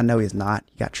Eagles. No, he's not.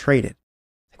 He got traded.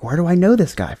 Like, where do I know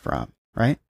this guy from?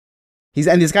 Right?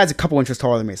 And this guy's a couple inches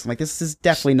taller than me. So I'm like, this is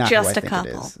definitely not Just who I a think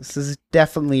couple. it is. This is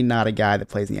definitely not a guy that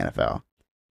plays in the NFL.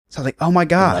 So I was like, oh my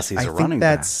gosh, I think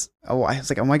that's. Oh, I was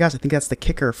like, oh my gosh, I think that's the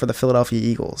kicker for the Philadelphia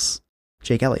Eagles,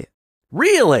 Jake Elliott.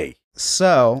 Really?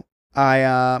 So I,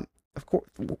 of course,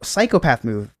 psychopath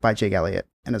move by Jake Elliott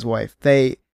and his wife.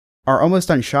 They are almost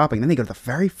done shopping. Then they go to the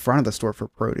very front of the store for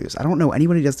produce. I don't know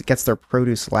anybody that gets their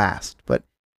produce last, but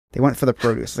they went for the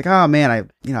produce. It's like, oh man,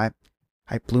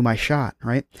 I blew my shot,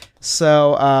 right?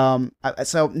 So,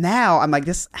 so now I'm like,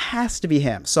 this has to be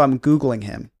him. So I'm Googling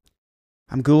him.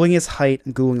 I'm Googling his height.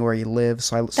 I'm Googling where he lives.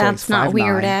 So that's he's not 5'9".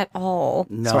 weird at all.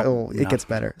 No, It gets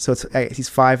better. So he's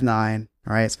 5'9".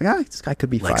 All right. It's like, this guy could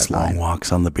be 5'9". Likes long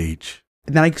walks on the beach.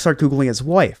 And then I start Googling his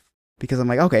wife because I'm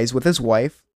like, okay, he's with his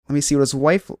wife. Let me see what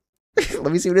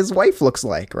his wife looks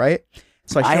like, right?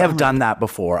 So I have done that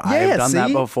before. I have done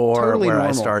that before totally where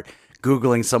normal. I start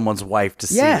Googling someone's wife to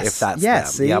see if that's them.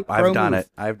 See? Yep, Pro I've done move. it.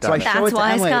 I've So done I it. show That's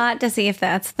why, Emily. Scott, to see if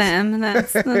that's them.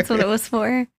 That's what it was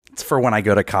for. It's for when I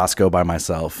go to Costco by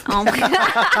myself. Oh my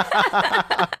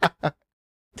God.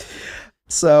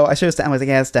 So I showed this to Emily. I was like,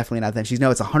 yeah, it's definitely not them. She's,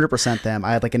 no, it's 100% them.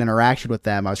 I had like an interaction with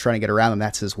them. I was trying to get around them.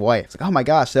 That's his wife. It's like, oh my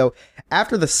gosh. So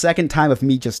after the second time of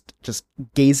me just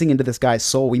gazing into this guy's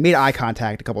soul, we made eye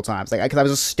contact a couple times. Like, because I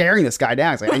was just staring this guy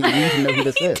down. It's like, I need to know who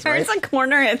this He is, right? turns a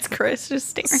corner. It's Chris just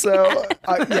staring. So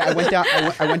I went down.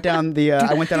 I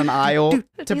went down an aisle to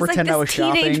He's pretend like, I was this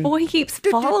teenage shopping. boy keeps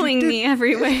following me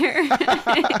everywhere.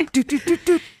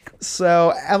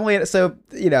 So Emily,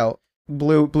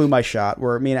 blew my shot.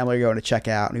 Where me and Emily are going to check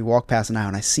out, and we walk past an aisle,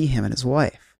 and I see him and his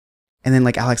wife. And then,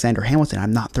 like Alexander Hamilton,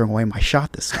 I'm not throwing away my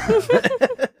shot this time.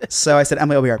 So I said,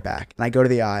 Emily, I'll be right back. And I go to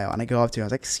the aisle, and I go up to him. I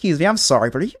was like, excuse me, I'm sorry,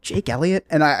 but are you Jake Elliott?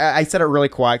 And I said it really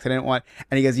quiet because I didn't want.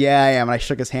 And he goes, yeah, I am. And I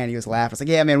shook his hand. He was laughing. I was like,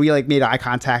 yeah, man, we like made eye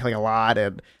contact like a lot,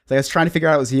 and I was trying to figure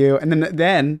out it was you. And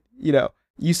then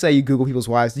you say you Google people's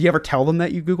wives. Do you ever tell them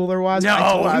that you Google their wives? No,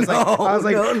 I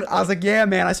was like, yeah,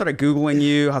 man. I started Googling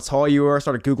you, how tall you were. I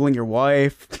started Googling your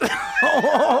wife.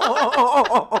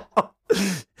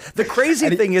 The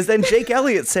crazy thing is then Jake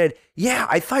Elliott said, yeah,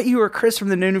 I thought you were Chris from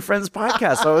the No New Friends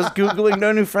podcast. So I was Googling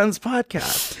No New Friends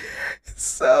podcast.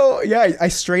 So yeah, I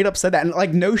straight up said that, and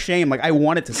like no shame, like I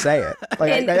wanted to say it.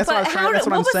 Like that's what I was trying. That's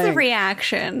what I'm saying. What was the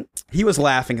reaction? He was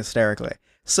laughing hysterically.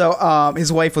 So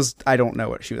his wife was. I don't know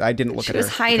what she was. I didn't look at her. She was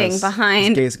hiding because behind I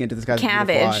was gazing into this guy's beautiful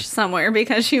cabbage eyes. somewhere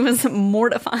because she was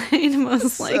mortified,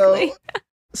 most likely.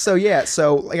 So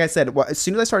like I said, as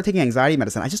soon as I started taking anxiety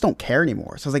medicine, I just don't care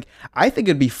anymore. So I was like, I think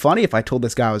it'd be funny if I told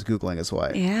this guy I was Googling his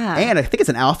wife. Yeah. And I think it's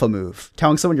an alpha move,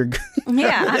 telling someone you're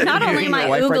Yeah, not only am I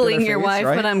wife right to Googling their your face, wife,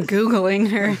 right? but I'm Googling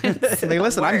her. So they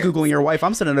listen, I'm Googling your wife.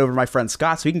 I'm sending it over to my friend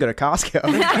Scott so he can go to Costco.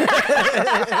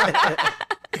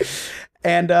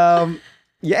 And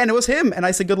yeah, and it was him. And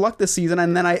I said, good luck this season.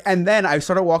 And then I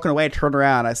started walking away. I turned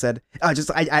around. I said, I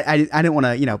didn't want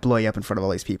to, blow you up in front of all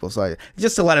these people. So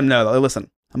just to let him know, listen,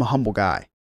 I'm a humble guy.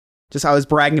 I was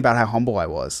bragging about how humble I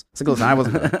was. It's like, listen, I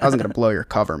wasn't going to blow your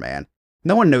cover, man.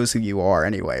 No one knows who you are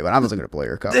anyway, but I wasn't going to blow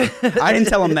your cover. I didn't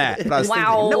tell him that, but I was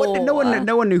thinking,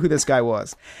 no one knew who this guy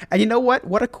was. And you know what?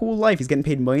 What a cool life. He's getting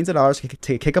paid millions of dollars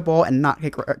to kick a ball and not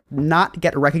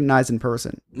get recognized in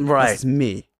person. Right. This is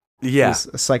me. Yeah. Who's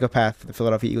a psychopath for the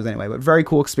Philadelphia Eagles anyway, but very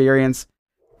cool experience.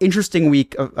 Interesting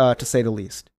week, to say the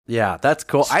least. Yeah, that's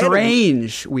cool.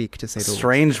 Strange week, to say the least.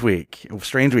 Strange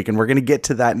week, and we're gonna get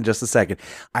to that in just a second.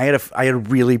 I had a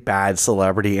really bad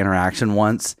celebrity interaction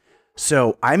once.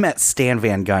 So I met Stan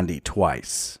Van Gundy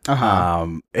twice,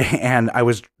 and I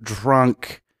was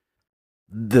drunk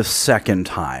the second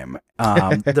time.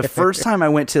 The first time I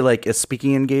went to like a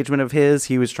speaking engagement of his,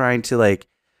 he was trying to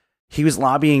he was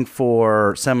lobbying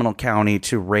for Seminole County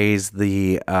to raise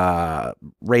the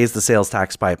sales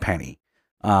tax by a penny.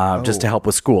 Just to help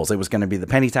with schools. It was going to be the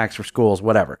penny tax for schools,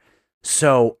 whatever.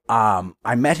 So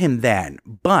I met him then,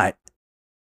 but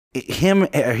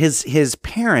his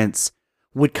parents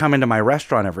would come into my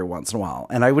restaurant every once in a while,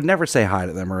 and I would never say hi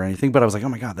to them or anything, but I was like, oh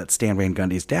my God, that's Stan Van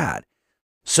Gundy's dad.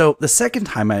 So the second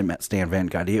time I met Stan Van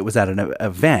Gundy, it was at an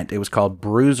event. It was called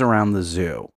Brews Around the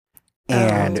Zoo.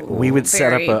 And we would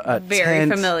set up a very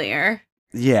tent. familiar.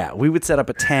 Yeah, we would set up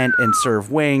a tent and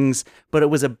serve wings, but it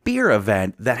was a beer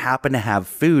event that happened to have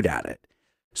food at it.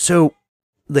 So,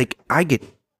 I get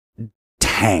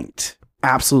tanked,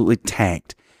 absolutely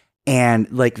tanked. And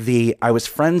I was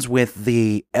friends with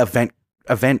the event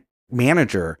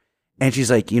manager, and she's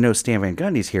like, Stan Van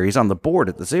Gundy's here. He's on the board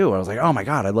at the zoo. I was like, oh my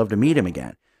God, I'd love to meet him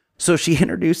again. So she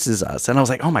introduces us, and I was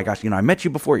like, oh my gosh, I met you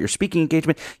before at your speaking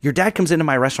engagement. Your dad comes into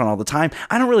my restaurant all the time.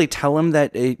 I don't really tell him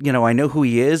that, I know who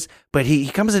he is, but he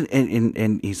comes in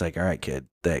and he's like, all right, kid,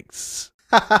 thanks.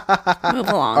 Move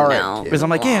along now. Because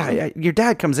I'm like, yeah, your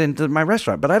dad comes into my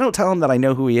restaurant, but I don't tell him that I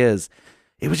know who he is.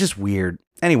 It was just weird.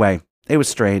 Anyway, it was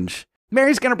strange.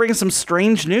 Mary's going to bring us some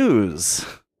strange news.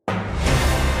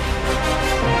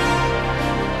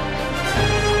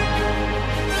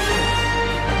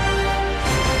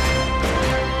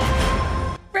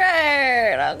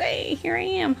 Okay, here I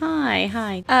am.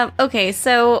 Hi. Okay,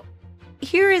 so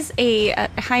here is a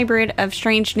hybrid of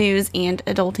strange news and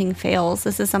adulting fails.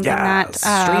 This is something that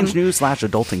strange news /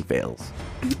 adulting fails.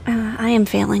 I am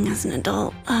failing as an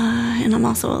adult, and I'm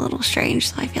also a little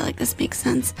strange, so I feel like this makes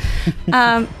sense.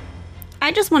 I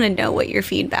just want to know what your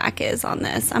feedback is on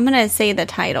this. I'm going to say the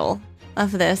title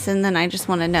of this, and then I just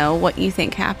want to know what you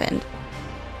think happened.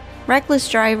 Reckless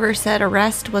driver said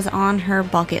arrest was on her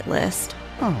bucket list.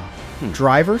 Oh.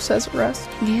 Driver says arrest?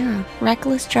 Yeah.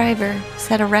 Reckless driver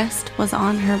said arrest was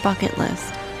on her bucket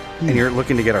list. And you're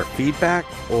looking to get our feedback?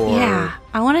 Or yeah.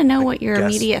 I want to know what your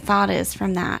immediate thought is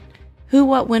from that. Who,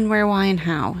 what, when, where, why, and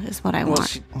how is what I want.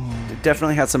 She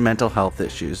definitely had some mental health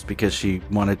issues because she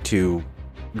wanted to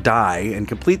die and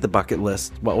complete the bucket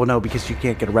list. Well, no, because she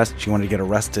can't get arrested. She wanted to get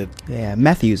arrested. Yeah,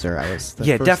 meth user.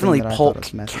 Definitely Polk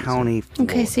County.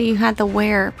 Okay, so you had the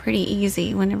where pretty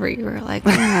easy whenever you were like,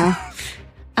 oh.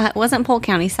 It wasn't Polk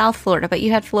County, South Florida, but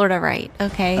you had Florida right.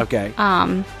 Okay. Okay.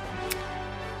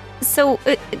 So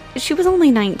she was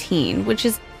only 19, which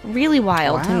is really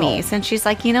wild to me, since she's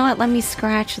like, you know what? Let me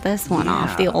scratch this one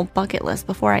off the old bucket list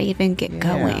before I even get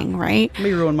going. Right. Let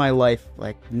me ruin my life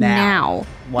now.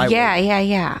 Why?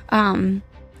 Yeah.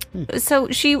 So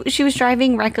she was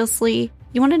driving recklessly.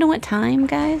 You want to know what time,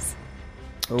 guys?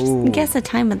 Just guess the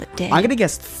time of the day. I'm gonna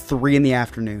guess 3 in the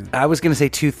afternoon. I was gonna say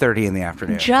 2:30 in the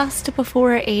afternoon. Just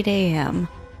before 8 a.m.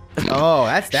 Oh,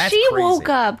 that's She crazy. woke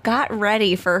up, got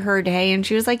ready for her day, and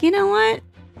she was like, you know what?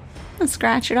 I'm gonna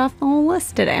scratch it off the whole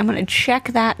list today. I'm gonna check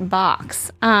that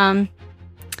box. Yeah,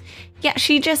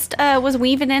 she just was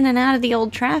weaving in and out of the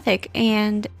old traffic,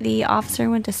 and the officer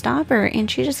went to stop her,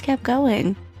 and she just kept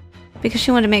going. Because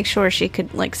she wanted to make sure she could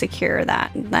secure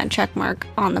that check mark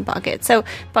on the bucket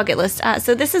list.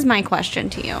 So this is my question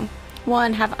to you.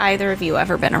 1, have either of you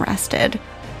ever been arrested?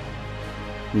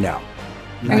 No.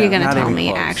 Are you going to tell me?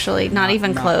 Close. Actually, not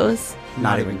even close.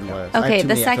 Not even close. Okay,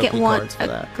 the second one.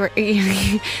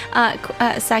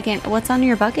 Second, what's on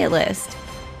your bucket list?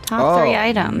 Top 3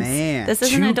 items. Man. This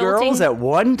is 2 an adulting. girls at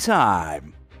one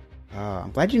time.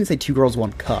 I'm glad you didn't say 2 girls,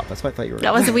 1 cup. That's what I thought you were.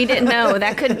 That was, we didn't know.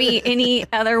 That could be any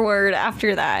other word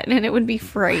after that, and it would be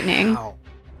frightening. Wow.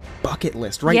 Bucket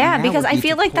list right now. Yeah, because would I be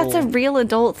feel to like that's a pull- real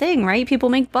adult thing, right? People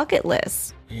make bucket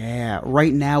lists. Yeah,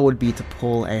 right now would be to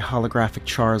pull a holographic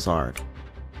Charizard.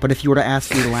 But if you were to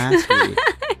ask me last week,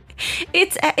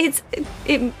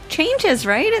 It changes,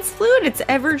 right? It's fluid. It's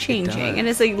ever changing, and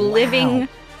it's a living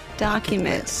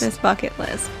document. list. This bucket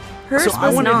list. Hers So I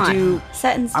was wanna not do-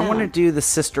 set in stone. I want to do the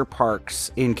sister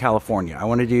parks in California. I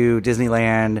want to do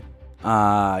Disneyland.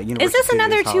 Universal Is this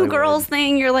another Studios, 2 Hollywood. girls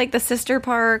thing? You're like the sister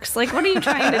parks. Like, what are you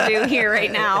trying to do here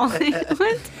right now?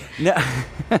 What? No,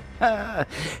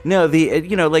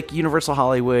 no. Like Universal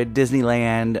Hollywood,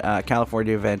 Disneyland,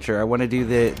 California Adventure. I want to do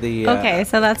the. Okay,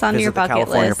 so that's on visit your the bucket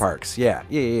California list. parks. Yeah.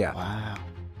 wow.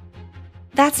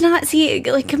 That's not, see,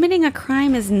 like committing a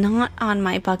crime is not on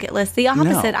my bucket list. The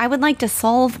opposite. No. I would like to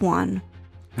solve one.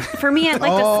 For me, I'd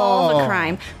like to solve a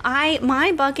crime.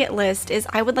 My bucket list is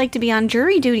I would like to be on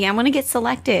jury duty. I want to get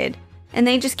selected, and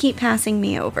they just keep passing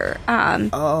me over.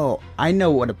 Oh, I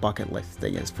know what a bucket list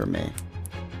thing is for me.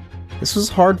 This was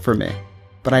hard for me,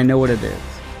 but I know what it is.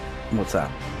 What's that?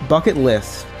 Bucket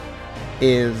list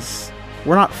is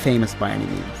we're not famous by any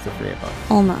means, the 3 of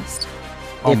us. Almost.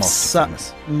 Almost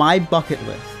famous. My bucket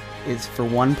list is for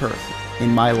one person in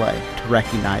my life to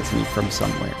recognize me from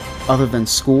somewhere other than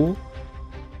school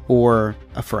or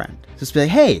a friend. Just be like,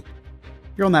 hey,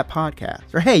 you're on that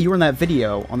podcast. Or hey, you were in that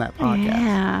video on that podcast.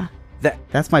 Yeah.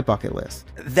 That's my bucket list.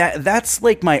 That's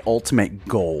like my ultimate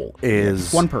goal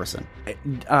is One person.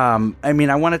 I mean,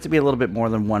 I want it to be a little bit more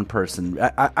than one person.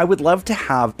 I would love to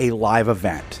have a live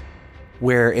event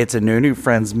where it's a No New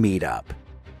Friends meetup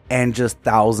and just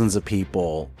thousands of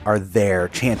people are there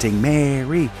chanting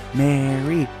Mary,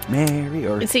 Mary, Mary.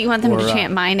 Or So you want them to or,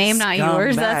 chant my name, not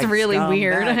yours? That's really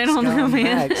weird. I don't know,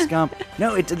 man.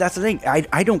 No, that's the thing.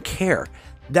 I don't care.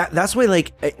 That's why,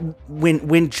 like,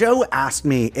 when Joe asked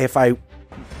me if I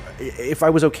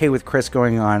was okay with Chris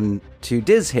going on to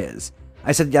Diz His,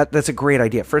 I said, yeah, that's a great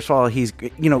idea. First of all,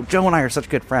 Joe and I are such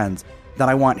good friends that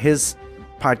I want his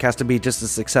podcast to be just as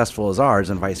successful as ours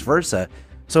and vice versa.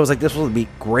 So I was like, this will be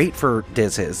great for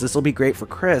Diz His. This will be great for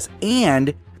Chris.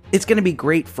 And it's going to be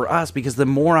great for us because the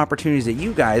more opportunities that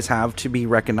you guys have to be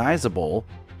recognizable,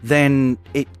 then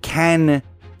it can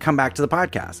come back to the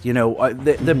podcast.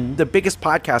 The biggest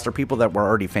podcasts are people that were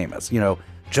already famous.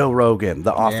 Joe Rogan,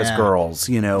 The Office Girls,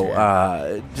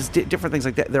 just different things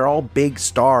like that. They're all big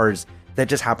stars that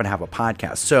just happen to have a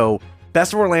podcast. So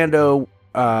Best of Orlando,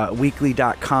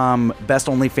 weekly.com, Best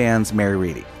OnlyFans, Mary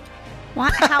Reedy. Why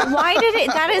did it?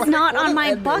 That is not on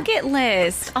my bucket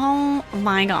list. Oh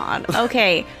my God.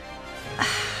 Okay.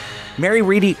 Mary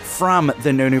Reedy from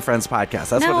the No New Friends podcast.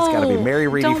 That's what it's got to be. Mary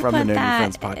Reedy don't from the put No New that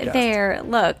Friends podcast. There.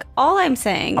 Look, all I'm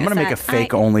saying I'm is going to make a that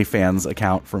fake OnlyFans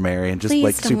account for Mary and just Please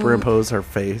like don't. superimpose her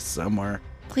face somewhere.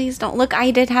 Please don't. Look,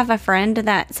 I did have a friend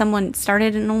that someone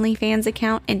started an OnlyFans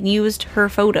account and used her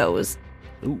photos.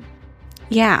 Ooh.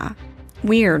 Yeah.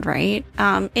 Weird, right?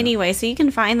 Anyway, so you can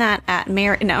find that at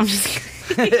Mary. No, I'm just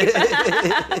kidding.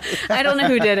 I don't know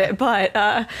who did it, but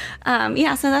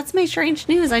yeah, so that's my strange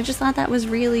news. I just thought that was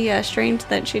really strange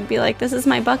that she'd be like, this is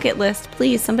my bucket list.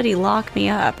 Please, somebody lock me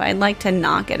up. I'd like to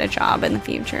not get a job in the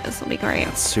future. This will be great.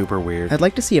 That's super weird. I'd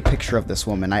like to see a picture of this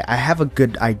woman. I have a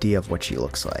good idea of what she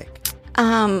looks like.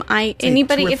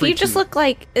 Anybody, 2 or if 3 you just feet. look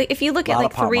like, if you look at Lot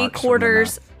like of pot three marks from the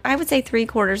quarters, I would say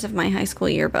 3/4 of my high school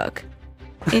yearbook.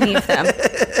 Any of them.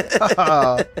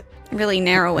 Really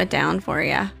narrow it down for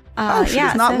you. She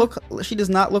yeah, does not so- She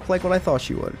does not look like what I thought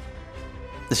she would.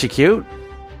 Is she cute?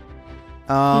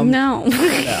 No.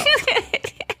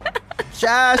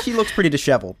 She looks pretty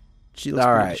disheveled. She looks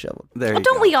All pretty right. disheveled. There you Well,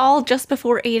 don't go. we all just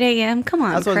before 8 a.m.? Come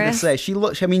on, That's what I was Chris. gonna say. She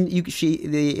looked. I mean,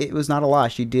 it was not a lie.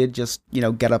 She did just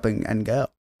get up and go.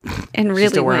 And really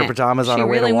still wearing her went. pajamas on she her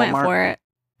way to really went Walmart? for it.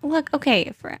 Look,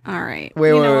 okay, all right. Wait,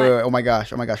 You wait, know wait, what? wait! Oh my gosh!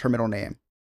 Her middle name.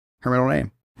 Her middle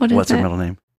name. What is What's it? her middle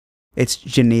name? It's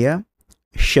Jania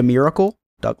Shamiracle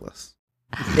Douglas.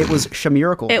 It was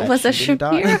Shamiracle. It that was a she didn't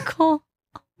die. miracle.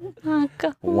 Oh,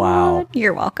 God. Wow.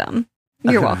 You're welcome.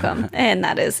 You're welcome. And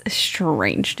that is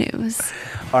strange news.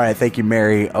 All right, thank you,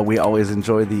 Mary. We always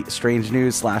enjoy the strange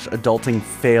news / adulting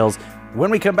fails.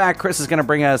 When we come back, Chris is going to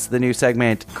bring us the new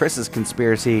segment, Chris's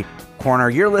Conspiracy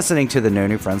Corner. You're listening to the No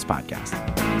New Friends podcast.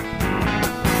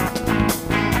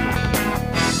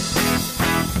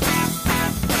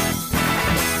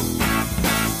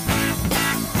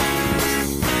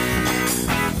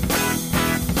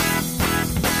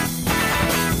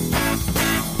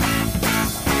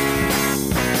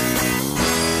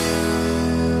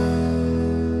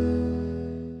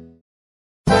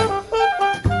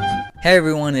 Hey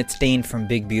everyone, it's Dane from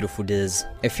Big Beautiful Diz.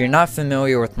 If you're not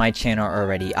familiar with my channel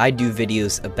already, I do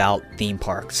videos about theme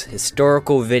parks,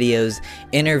 historical videos,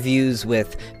 interviews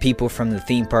with people from the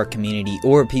theme park community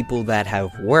or people that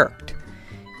have worked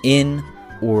in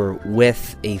or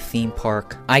with a theme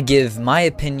park. I give my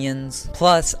opinions,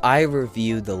 plus I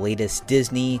review the latest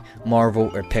Disney, Marvel,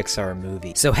 or Pixar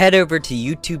movie. So head over to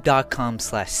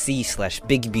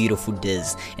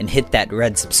youtube.com/c/BigBeautifulDiz and hit that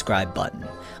red subscribe button.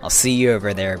 I'll see you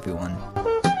over there, everyone.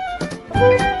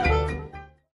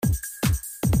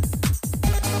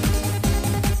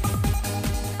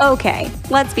 Okay,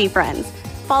 let's be friends.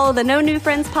 Follow the No New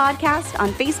Friends podcast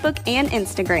on Facebook and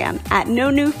Instagram at No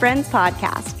New Friends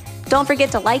Podcast. Don't forget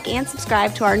to like and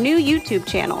subscribe to our new YouTube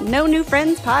channel, No New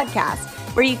Friends Podcast,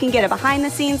 where you can get a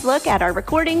behind-the-scenes look at our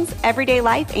recordings, everyday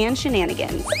life, and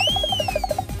shenanigans.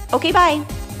 Okay, bye.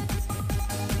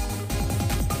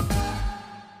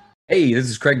 Hey, this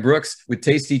is Craig Brooks with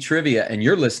Tasty Trivia, and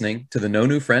you're listening to the No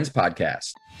New Friends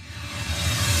podcast.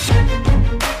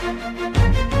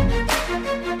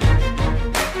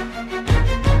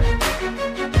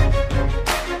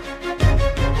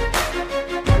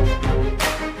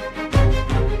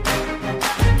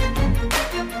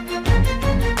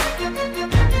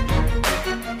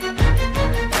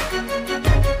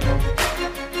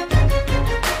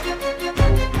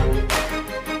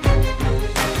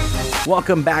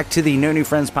 Welcome back to the No New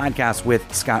Friends podcast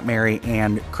with Scott, Mary,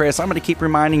 and Chris. I'm going to keep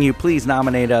reminding you, please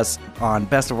nominate us on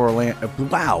Best of Orlando.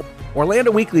 Wow.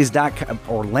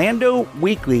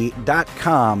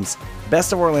 OrlandoWeekly's.com's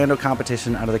Best of Orlando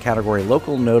competition under the category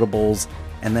Local Notables,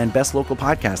 and then Best Local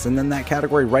Podcast. And then that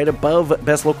category right above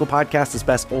Best Local Podcast is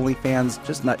Best OnlyFans.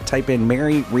 Just type in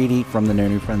Mary Reedy from the No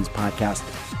New Friends podcast.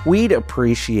 We'd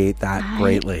appreciate that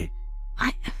greatly.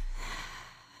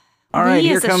 All right,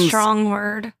 here comes a strong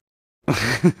word.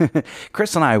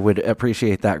 Chris and I would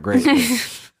appreciate that greatly.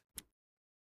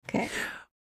 Okay.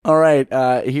 All right,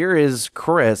 here is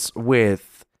Chris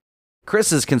with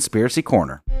Chris's Conspiracy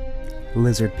Corner.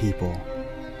 Lizard people.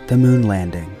 The moon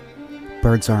landing.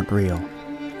 Birds aren't real.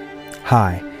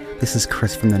 Hi, this is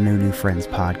Chris from the No New Friends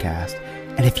podcast,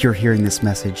 and if you're hearing this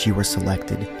message, you were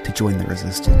selected to join the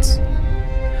resistance.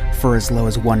 For as low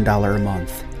as $1 a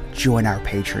month, join our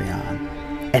Patreon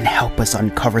and help us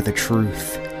uncover the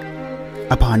truth.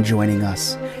 Upon joining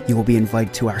us, you will be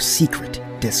invited to our secret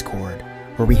Discord,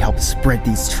 where we help spread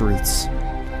these truths.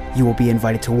 You will be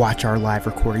invited to watch our live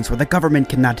recordings where the government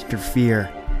cannot interfere.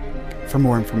 For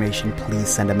more information, please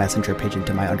send a messenger pigeon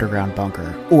to my underground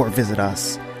bunker or visit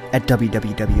us at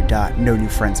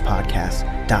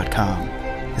www.nonewfriendspodcast.com.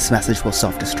 This message will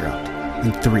self-destruct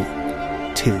in 3,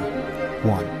 2,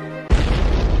 1.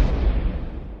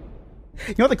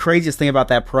 You know what the craziest thing about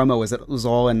that promo is that it was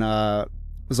all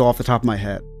off the top of my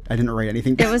head. I didn't write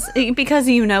anything down. It was because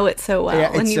you know it so well,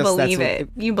 Yeah, and you just- believe that's it.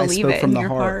 what- You I believe spoke it from in the your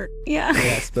heart. heart. Yeah.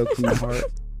 Yeah, I spoke from the heart.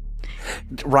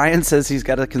 Ryan says he's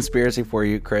got a conspiracy for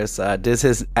you, Chris.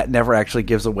 Diz never actually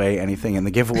gives away anything in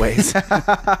the giveaways.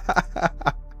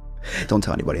 Don't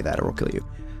tell anybody that or we'll kill you.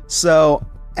 So,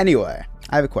 anyway,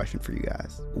 I have a question for you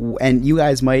guys. And you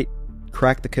guys might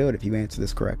crack the code if you answer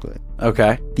this correctly.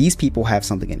 Okay. These people have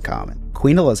something in common.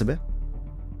 Queen Elizabeth,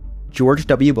 George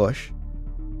W. Bush,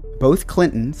 both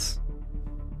Clintons,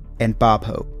 and Bob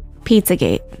Hope.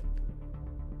 Pizzagate.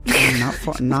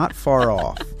 Not far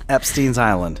off. Epstein's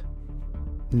Island.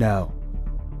 No.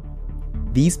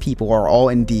 These people are all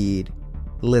indeed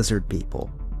lizard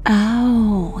people.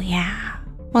 Oh, yeah.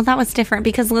 Well, that was different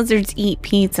because lizards eat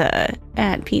pizza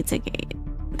at Pizzagate.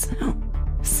 So.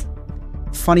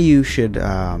 Funny you should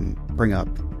bring up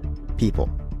people.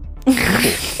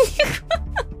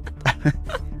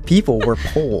 People were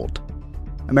polled.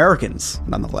 Americans,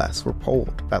 nonetheless, were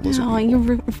polled about lizard Oh, people.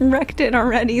 you wrecked it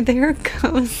already. There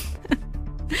goes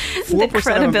the 4%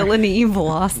 credibility. You've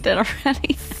lost it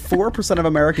already. 4% of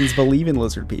Americans believe in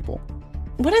lizard people.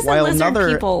 What is a While lizard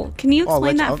another- people? Can you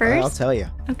explain that I'll first? tell you.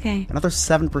 Okay. Another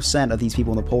 7% of these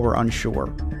people in the poll were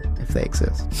unsure if they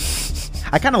exist.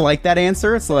 I kind of like that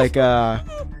answer. It's like, do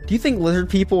you think lizard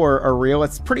people are real?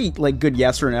 It's pretty like good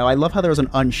yes or no. I love how there was an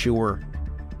unsure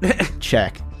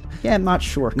check. Yeah, I'm not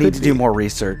sure. Need to do more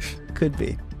research. Could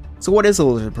be. So what is a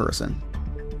lizard person?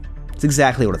 It's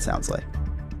exactly what it sounds like.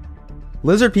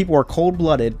 Lizard people are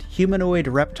cold-blooded, humanoid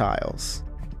reptiles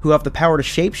who have the power to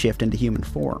shapeshift into human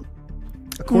form.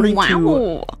 According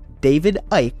to David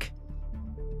Icke,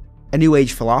 a New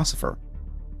Age philosopher,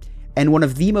 and one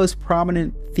of the most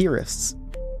prominent theorists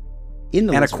in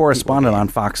the And a lizard correspondent people on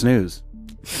Fox News.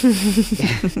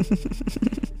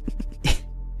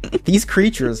 These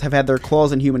creatures have had their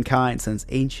claws in humankind since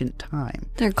ancient time.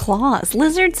 Their claws.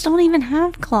 Lizards don't even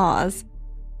have claws.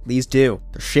 These do.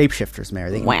 They're shapeshifters,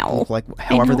 Mary. They can look like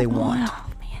however they want. Oh,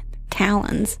 man.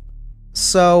 Talons.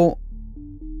 So,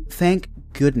 thank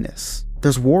goodness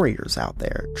there's warriors out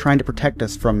there trying to protect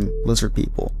us from lizard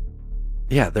people.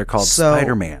 Yeah, they're called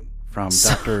Spider-Man from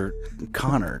Dr.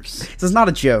 Connors. This is not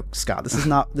a joke, Scott. This is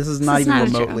not even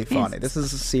remotely joke. funny. This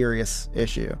is a serious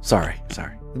issue. Sorry.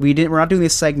 We're not doing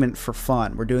this segment for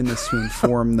fun. We're doing this to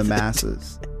inform the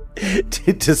masses.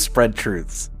 to spread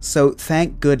truths. So,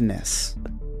 thank goodness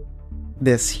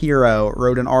this hero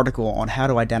wrote an article on how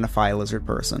to identify a lizard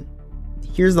person.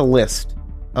 Here's the list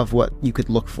of what you could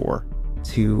look for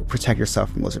to protect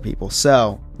yourself from lizard people.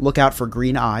 So, look out for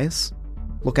green eyes.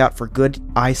 Look out for good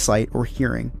eyesight or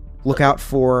hearing. Look out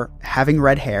for having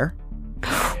red hair.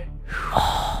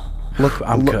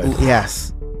 I'm good.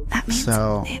 Yes. That means they have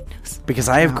no Because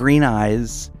I have green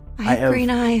eyes. I have green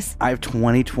eyes. I have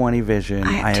 20/20 vision.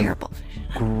 I have terrible vision.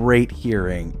 Great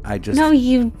hearing. No,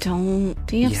 you don't.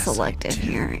 Do you have Yes, selective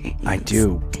hearing? I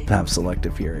do have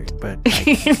selective hearing, but I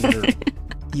hear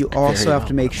You also have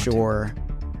to make sure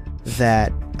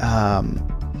that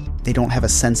they don't have a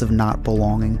sense of not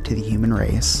belonging to the human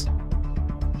race.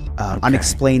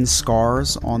 Unexplained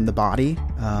scars on the body.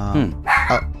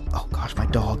 Oh gosh, my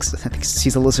dog's. I think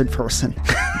she's a lizard person.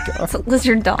 It's a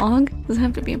lizard dog? Doesn't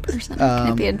have to be a person. Can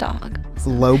it be a dog?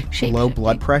 Low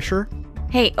blood pressure.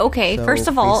 Hey, okay, So first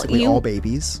of all, basically all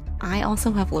babies. I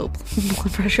also have low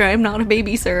blood pressure. I'm not a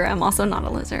baby, sir. I'm also not a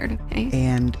lizard, okay?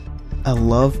 And a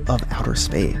love of outer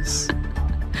space.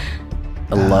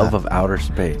 a love of outer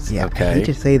space. Yeah, Okay. I hate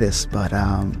to say this, but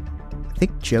I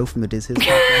think Joe from the Diz His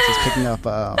podcast is picking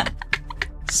up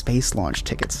space launch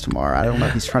tickets tomorrow. I don't know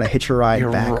if he's trying to hitch a ride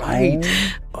You're back right.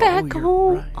 home. Back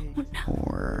home. Right. Oh, no.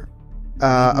 Or know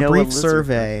a a brief lizard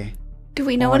survey. Do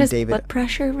we know on what his David- blood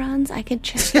pressure runs? I could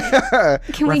check it.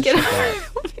 Can we get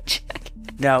Let me check.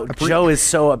 Now, Joe is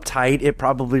so uptight, it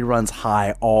probably runs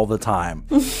high all the time.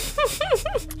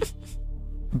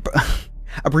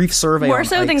 A brief survey More on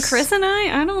so than Ike's- Chris and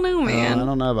I don't know, man. I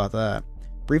don't know about that.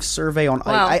 Brief survey on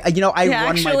Well, I run my blood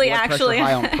actually- pressure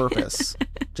high on purpose,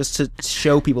 just to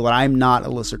show people that I'm not a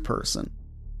lizard person.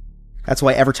 That's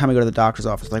why every time I go to the doctor's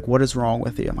office, like, what is wrong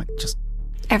with you? I'm like, just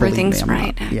Everything's believe me, I'm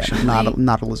right, not, actually. Yeah,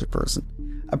 not a lizard person.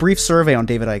 A brief survey on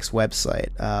David Icke's website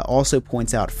also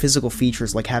points out physical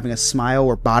features like having a smile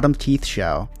or bottom teeth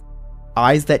show,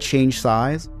 eyes that change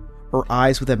size, or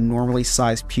eyes with abnormally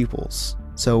sized pupils.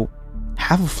 So,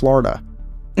 half of Florida.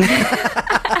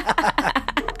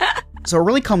 So it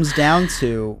really comes down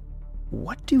to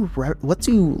what do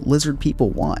lizard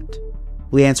people want?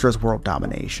 The answer is world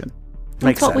domination.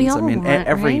 Makes what sense. we all I mean, want,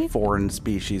 every right? foreign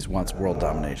species wants world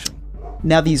domination.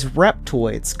 Now, these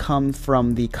reptoids come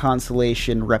from the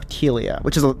constellation Reptilia,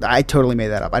 which is I totally made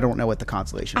that up. I don't know what the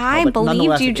constellation is I called, but believed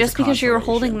nonetheless, you it is just a because you were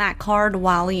constellation. holding that card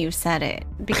while you said it.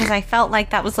 Because I felt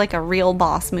like that was like a real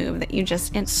boss move that you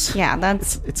just... yeah,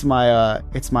 that's... It's my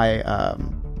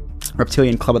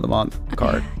Reptilian Club of the Month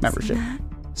card membership.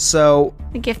 So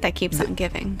The gift that keeps on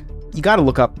giving. you got to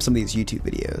look up some of these YouTube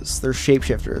videos. There's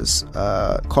shapeshifters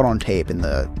caught on tape in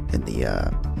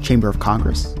the Chamber of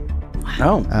Congress.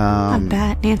 Oh. I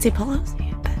bet. Nancy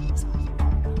Pelosi, I bet. Was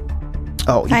awesome.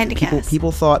 Oh, If I had to guess.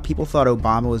 people thought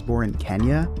Obama was born in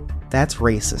Kenya. That's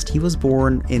racist. He was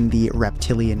born in the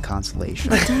reptilian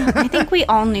constellation, I think we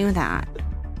all knew that.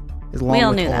 along We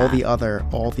all with knew all that. the other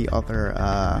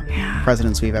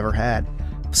presidents we've ever had.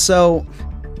 So,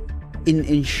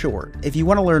 in short, if you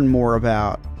want to learn more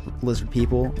about lizard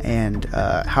people and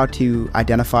how to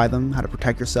identify them, how to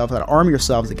protect yourself, how to arm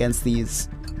yourselves against these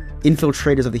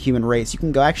infiltrators of the human race, you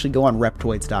can go on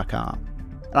reptoids.com.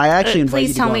 And I actually invite you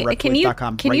Please to go tell on me.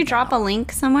 reptoids.com. Can you drop a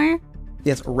link somewhere?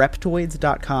 Yes,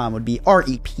 reptoids.com would be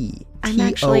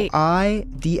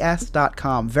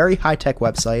reptoids.com. Very high tech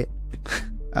website.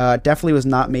 Definitely was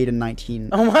not made in 19.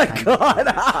 Oh my god!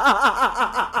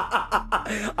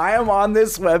 I am on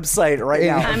this website right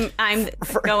now. I'm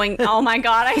going. Oh my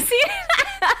god! I see it.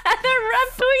 The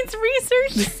Reptoids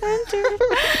Research Center.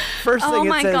 First thing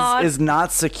my it says God. is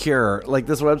not secure. Like,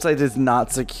 this website is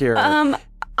not secure. I'm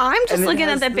just And it looking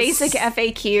has at the this- basic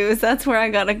FAQs. That's where I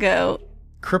gotta go.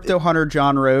 Crypto hunter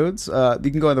John Rhodes.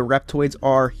 You can go to the Reptoids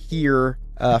Are Here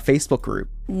Facebook group.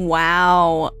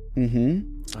 Wow.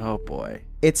 Mm-hmm. Oh boy.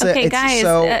 Okay, guys.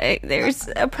 There's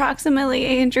approximately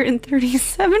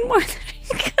 837 more than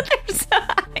there's.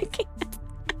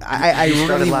 I started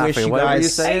really laughing. wish you What were you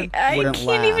guys saying? I wouldn't can't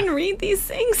laugh. even read these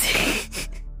things.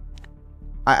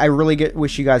 I really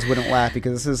wish you guys wouldn't laugh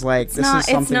because this is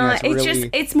something that's really...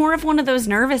 It's more of one of those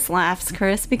nervous laughs,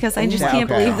 Chris, because I just can't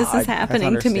believe this is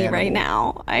happening to me right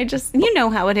now. You know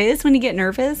how it is when you get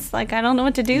nervous. Like, I don't know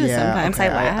what to do sometimes. I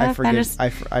laugh.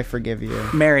 I forgive you.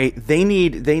 Mary, they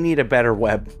need a better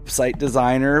website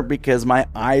designer because my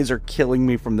eyes are killing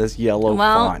me from this yellow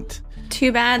font.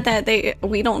 Too bad that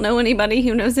we don't know anybody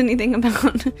who knows anything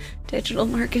about digital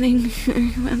marketing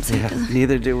website design.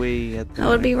 Neither do we. That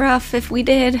would be rough if we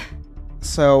did.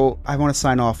 So I want to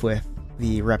sign off with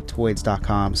the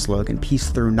reptoids.com slogan: peace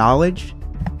through knowledge,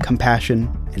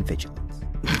 compassion, and vigilance.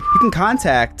 You can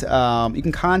contact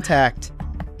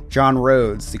John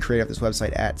Rhodes, the creator of this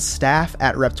website, at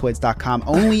staff@reptoids.com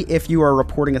only if you are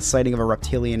reporting a sighting of a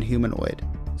reptilian humanoid.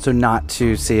 So not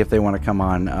to see if they want to come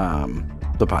on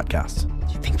the podcast.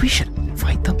 Do you think we should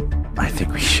invite them? I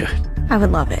think we should. I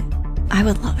would love it. I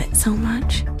would love it so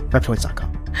much.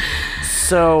 Reptoids.com.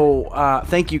 So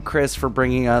thank you, Chris, for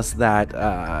bringing us that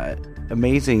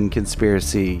amazing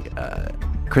conspiracy,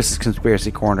 Chris's Conspiracy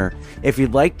Corner. If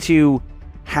you'd like to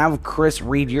have Chris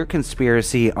read your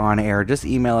conspiracy on air, just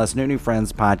email us,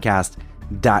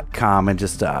 nonewfriendspodcast.com, and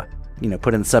just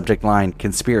put in the subject line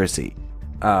conspiracy.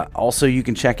 Also, you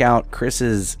can check out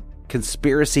Chris's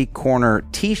Conspiracy Corner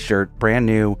t-shirt, brand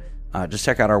new. Just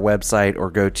check out our website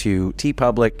or go to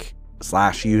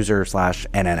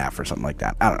tpublic/user/NNF or something like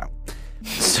that. I don't know.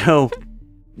 So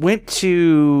went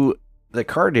to the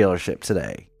car dealership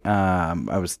today.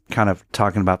 I was kind of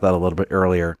talking about that a little bit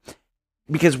earlier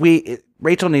because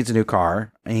Rachel needs a new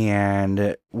car,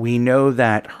 and we know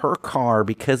that her car,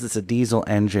 because it's a diesel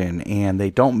engine and they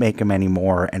don't make them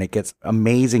anymore and it gets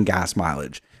amazing gas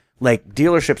mileage, like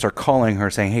dealerships are calling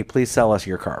her saying, hey, please sell us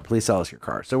your car. Please sell us your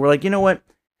car. So we're like, you know what?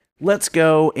 Let's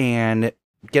go and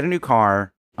get a new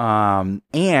car. And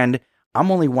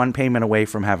I'm only one payment away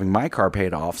from having my car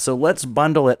paid off. So let's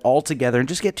bundle it all together and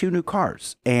just get 2 new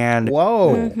cars. And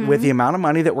with the amount of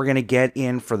money that we're going to get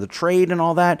in for the trade and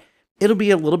all that, it'll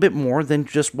be a little bit more than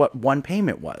just what one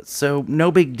payment was. So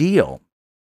no big deal.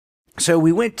 So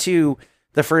we went to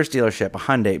the first dealership, a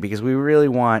Hyundai, because we really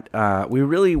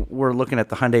were looking at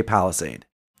the Hyundai Palisade.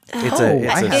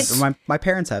 My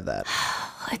parents have that.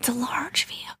 It's a large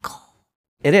vehicle.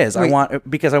 It is. Wait. I want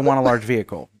a large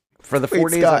vehicle for the 4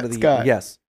 days out of the year.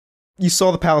 Yes. You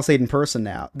saw the Palisade in person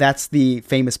now. That's the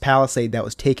famous Palisade that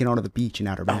was taken onto the beach in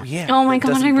Outer Banks. Oh, yeah. Oh, my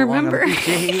God, I remember.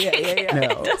 Yeah.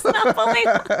 No. Does not believe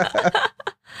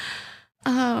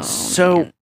Oh, so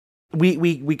man.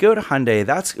 We go to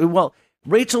Hyundai.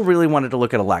 Rachel really wanted to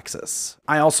look at a Lexus.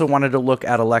 I also wanted to look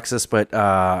at a Lexus, but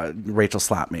Rachel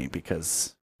slapped me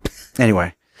because...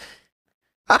 Anyway.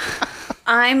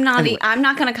 I'm not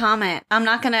going to comment.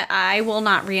 I will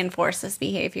not reinforce this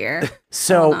behavior.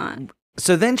 So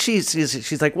then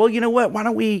she's like, well, you know what? Why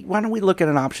don't we look at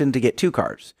an option to get 2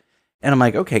 cars? And I'm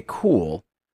like, okay, cool.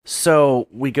 So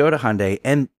we go to Hyundai,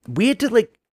 and we had to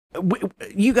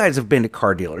you guys have been to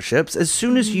car dealerships. As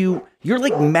soon as you're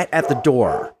like met at the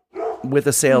door with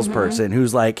a salesperson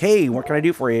who's like, hey, what can I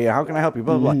do for you? How can I help you?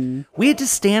 Blah, blah, blah. We had to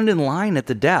stand in line at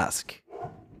the desk.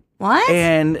 What?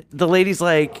 And the lady's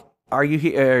like, are you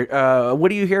here?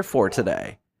 What are you here for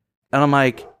today? And I'm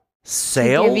like,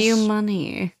 sales? To give you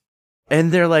money.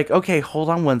 And they're like, okay, hold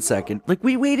on one second. Like,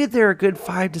 we waited there a good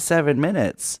 5 to 7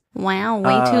 minutes. Wow,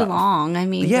 way too long. I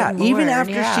mean, yeah, even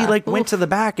after she went to the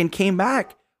back and came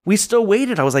back, we still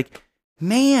waited. I was like,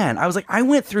 man, I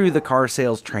went through the car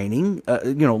sales training, a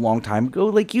long time ago.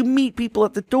 Like, you meet people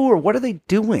at the door. What are they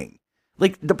doing?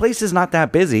 Like, the place is not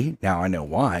that busy. Now I know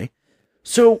why.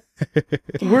 So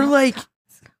we're like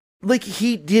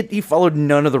he followed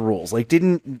none of the rules. Like,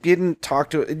 didn't talk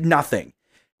to nothing.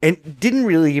 And didn't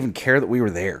really even care that we were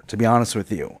there, to be honest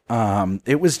with you.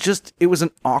 It was an awkward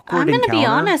encounter. I'm going to be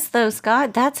honest, though,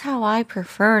 Scott. That's how I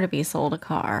prefer to be sold a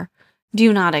car.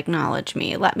 Do not acknowledge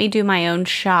me. Let me do my own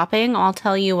shopping. I'll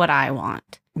tell you what I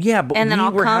want. Yeah, but and then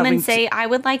I'll come and say, I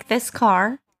would like this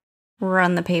car.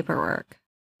 Run the paperwork.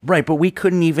 Right, but we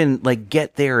couldn't even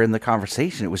get there in the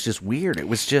conversation. It was just weird. It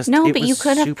was just no, but you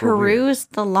could have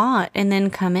perused the lot and then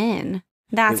come in.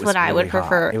 That's what I would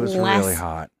prefer. It was really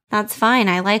hot. That's fine.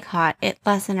 I like hot.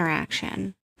 Less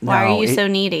interaction. Why are you so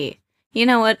needy? You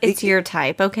know what? It's your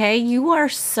type, okay? You are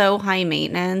so high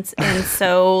maintenance and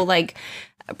so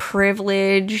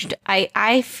privileged.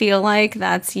 I feel like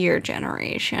that's your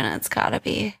generation. It's gotta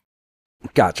be.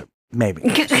 Gotcha. Maybe.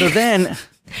 That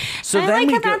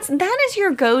is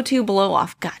your go-to blow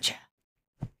off. Gotcha.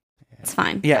 It's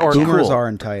fine. Yeah, gotcha. Or boomers are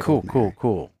entitled.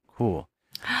 Cool.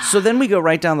 So then we go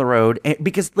right down the road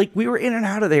because we were in and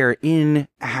out of there in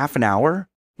half an hour.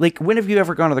 Like, when have you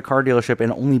ever gone to the car dealership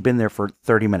and only been there for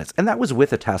 30 minutes? And that was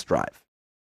with a test drive.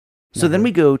 So then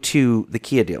we go to the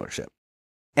Kia dealership.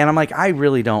 And I'm like, I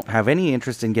really don't have any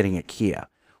interest in getting a Kia.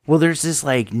 Well, there's this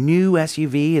like new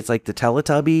SUV. It's like the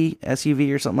Teletubby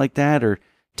SUV or something like that, or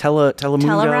Telemundo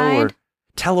Telluride? or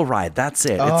Telluride. That's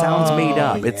it. It sounds made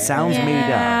up. It sounds made up.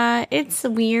 Yeah, it's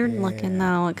weird looking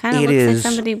though. It kind of looks is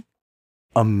like somebody.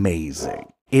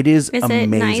 Amazing. It is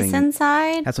amazing. It nice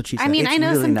inside? That's what she said. I mean, It's I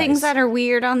know really some nice. things that are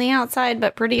weird on the outside,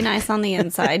 but pretty nice on the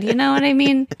inside. You know what I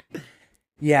mean?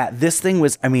 Yeah, this thing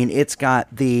was, I mean, it's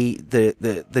got the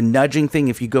nudging thing.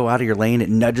 If you go out of your lane, it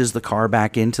nudges the car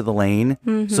back into the lane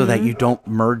so that you don't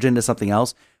merge into something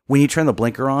else. When you turn the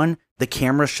blinker on, the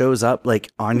camera shows up like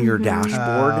on your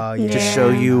dashboard to show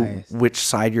you which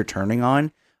side you're turning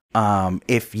on.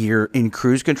 If you're in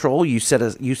cruise control, you set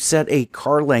a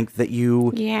car length that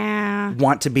you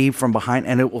want to be from behind,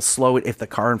 and it will slow it if the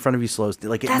car in front of you slows.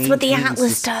 Like That's what the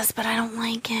Atlas does, but I don't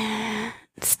like it.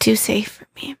 It's too safe for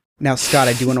me. Now, Scott,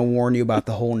 I do want to warn you about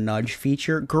the whole nudge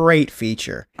feature. Great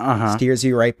feature. Steers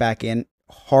you right back in.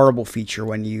 Horrible feature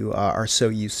when you are so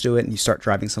used to it and you start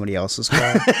driving somebody else's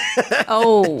car.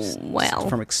 Oh, well.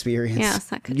 From experience. Yes,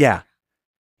 that could. Yeah.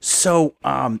 So,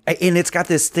 and it's got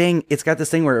this thing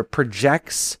where it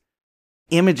projects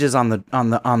images on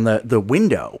the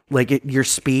window, like your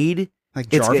speed. Like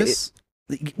Jarvis?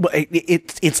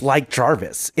 It's like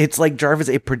Jarvis. It's like Jarvis.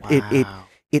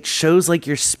 It shows like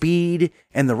your speed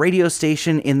and the radio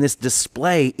station in this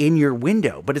display in your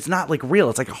window, but it's not like real.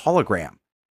 It's like a hologram,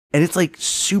 and it's like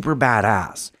super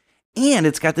badass. And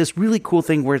it's got this really cool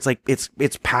thing where it's like it's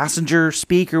passenger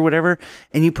speak or whatever,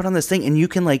 and you put on this thing and you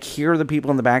can like hear the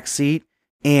people in the back seat,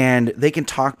 and they can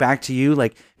talk back to you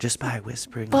like just by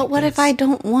whispering. But like what this. if I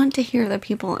don't want to hear the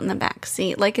people in the back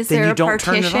seat? Like, is Then there you a don't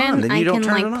turn it on. partition Then you I don't can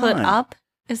turn like it put on. up?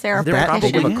 Is there a There That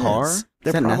probably big of a is. car? There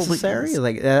Is that probably necessary? is.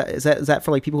 Like, is that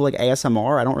for like people who like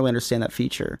ASMR? I don't really understand that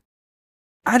feature.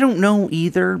 I don't know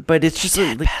either, but it's just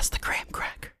like Pass the graham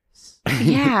crackers.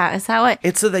 Yeah, is that what?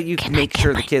 it's so that you can make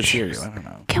sure the kids hear you. I don't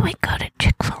know. Can we go to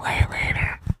Chick-fil-A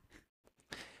later?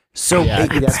 So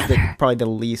Maybe that's probably the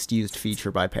least used feature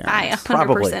by parents. I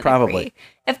 100% Probably. agree.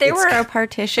 If there were a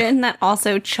partition that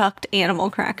also chucked animal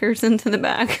crackers into the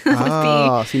back, that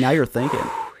Oh, see, now you're thinking. would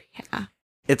be, yeah.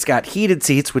 it's got heated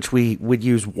seats, which we would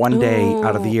use one day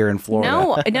out of the year in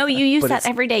Florida. No, you use But that it's-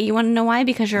 every day. You want to know why?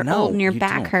 Because you're No, old and your you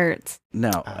back don't. hurts.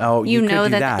 No. Oh, You could know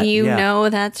do that. You yeah. know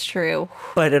that's true.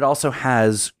 But it also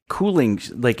has cooling,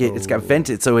 like it's got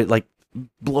vented, so it like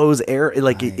blows air,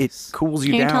 like it Nice. cools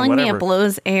you You're down. telling Whatever. me it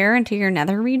blows air into your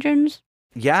nether regions?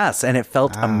 Yes, and it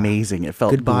felt Wow. amazing. It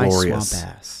felt Goodbye, glorious.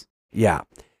 swamp ass. Yeah.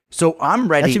 So I'm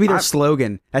ready. That should be their I'm-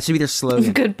 slogan. That should be their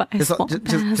slogan. Goodbye, Just, swamp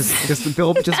just the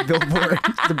billboard,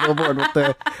 the billboard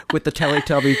with the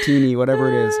Teletubby teeny, whatever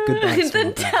it is. Goodbye, the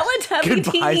swamp ass. Teletubby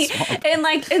Goodbye, teeny. swamp. And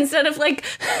like instead of like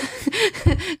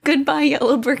goodbye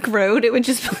yellow brick road, it would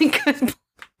just be like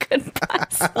goodbye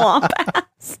swamp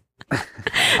ass.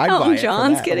 I'd buy Elton it for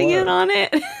John's that getting in alone. on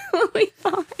it. It'll be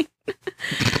fine.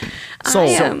 So- I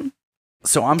am.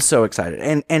 So I'm so excited,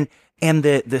 and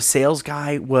the sales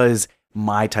guy was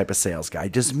my type of sales guy.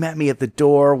 Just met me at the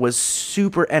door, was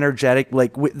super energetic,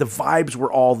 like the vibes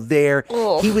were all there.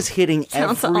 Ugh. He was hitting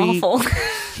Sounds every. awful.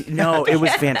 No, it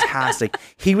was fantastic.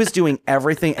 He was doing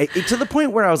everything to the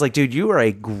point where I was like, dude, you are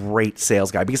a great sales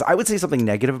guy, because I would say something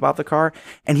negative about the car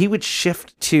and he would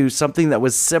shift to something that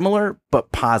was similar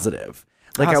but positive.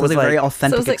 Like Oh, I so was it's a like, very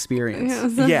authentic it's like- experience. it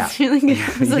was Yeah. really good.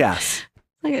 It was like, yes.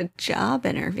 like a job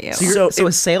interview. So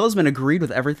a salesman agreed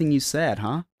with everything you said,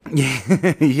 huh?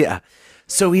 Yeah.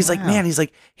 So he's like, Wow. man, he's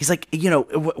like, you know,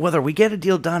 whether we get a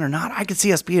deal done or not, I could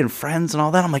see us being friends and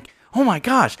all that. I'm like, oh my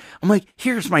gosh. I'm like,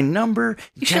 here's my number.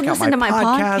 You Check should out listen to my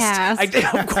podcast. I did,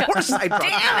 of course I did. Damn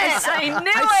it, I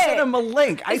knew I sent it. him a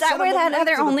link. Is that where that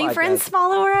other OnlyFriends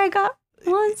follower I got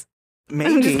was?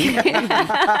 I'm just Maybe. kidding.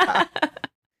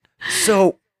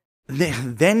 So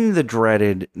then the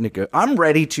dreaded I'm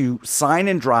ready to sign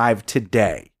and drive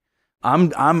today.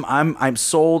 I'm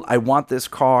sold. I want this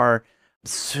car.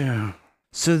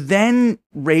 So then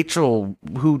Rachel,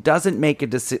 who doesn't make a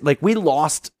decision, like we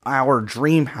lost our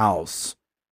dream house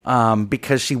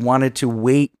because she wanted to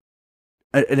wait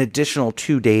an additional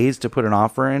 2 days to put an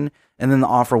offer in, and then the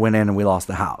offer went in and we lost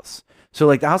the house. So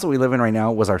like the house that we live in right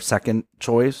now was our second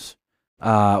choice.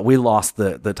 We lost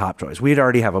the top choice. We'd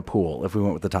already have a pool if we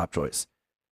went with the top choice.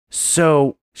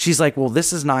 So she's like, well,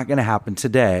 this is not going to happen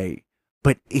today,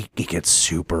 but it gets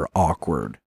super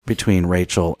awkward between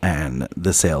Rachel and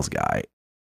the sales guy.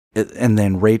 And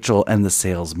then Rachel and the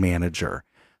sales manager,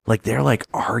 like they're like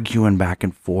arguing back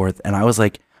and forth. And I was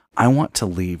like, I want to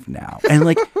leave now. And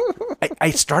like,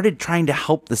 I started trying to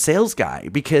help the sales guy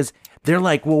because they're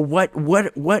like, well,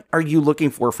 what are you looking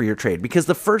for your trade? Because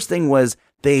the first thing was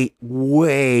they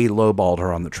way lowballed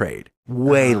her on the trade,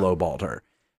 way lowballed her,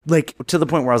 like to the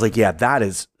point where I was like, yeah, that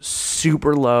is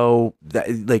super low.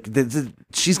 That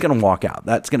she's gonna walk out.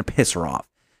 That's gonna piss her off.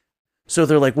 So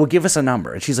they're like, well, give us a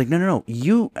number. And she's like, no.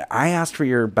 I asked for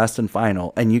your best and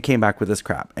final and you came back with this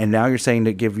crap. And now you're saying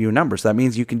to give you a number. So that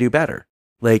means you can do better.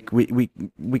 Like we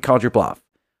called your bluff.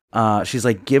 She's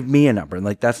like, give me a number. And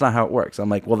like, that's not how it works. I'm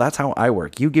like, well, that's how I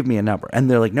work. You give me a number.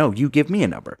 And they're like, no, you give me a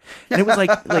number. And it was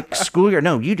like school year.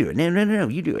 No, you do it. No,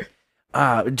 you do it.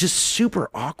 Just super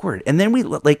awkward. And then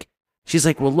she's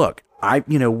like, well, look,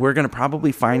 we're going to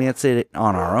probably finance it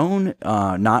on our own,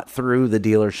 not through the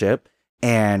dealership.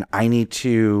 And I need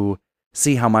to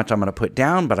see how much I'm going to put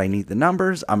down, but I need the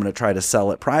numbers. I'm going to try to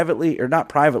sell it privately, or not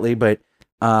privately, but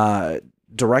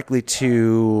directly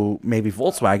to maybe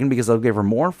Volkswagen because they'll give her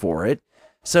more for it.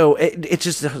 So it's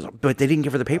just, but they didn't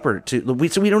give her the paper so we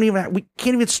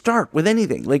can't even start with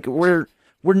anything. Like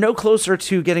we're no closer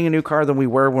to getting a new car than we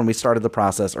were when we started the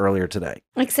process earlier today.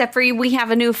 Except for we have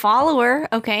a new follower,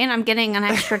 okay, and I'm getting an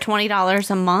extra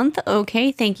 $20 a month.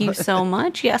 Okay, thank you so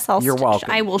much. Yes, You're welcome.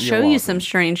 I will show you some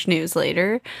strange news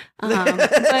later. But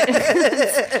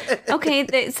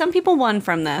okay, some people won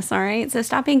from this. All right, so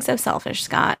stop being so selfish,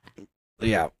 Scott.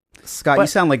 Yeah, Scott, you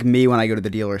sound like me when I go to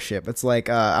the dealership. It's like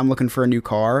I'm looking for a new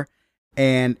car.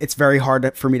 And it's very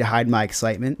hard for me to hide my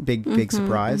excitement. Big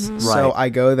surprise. Mm-hmm. So Right. I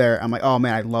go there. I'm like, oh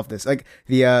man, I love this. Like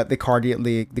the car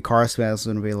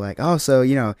salesman will be like, oh, so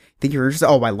think you're interested?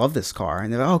 Oh, I love this car.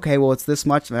 And they're like, okay, well it's this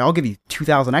much. And I'll give you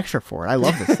 $2,000 extra for it. I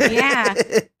love this. Yeah.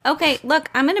 Okay. Look,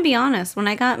 I'm gonna be honest. When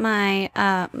I got my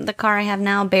the car I have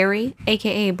now, Barry,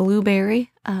 aka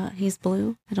Blueberry. He's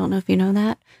blue. I don't know if you know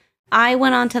that. I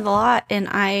went onto the lot and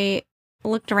I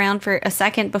looked around for a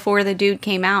second before the dude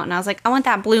came out, and I was like, I want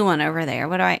that blue one over there.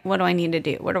 What do I need to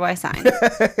do? Where do I sign?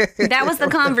 That was the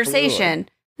conversation.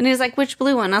 And he was like, which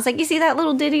blue one? I was like, you see that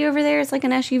little ditty over there? It's like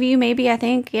an SUV, maybe, I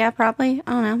think. Yeah, probably.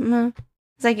 I don't know.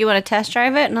 He's like, you want to test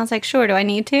drive it? And I was like, sure. Do I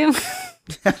need to?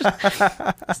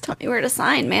 Just tell me where to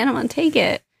sign, man. I'm going to take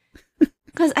it.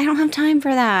 Because I don't have time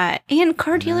for that. And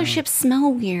car dealerships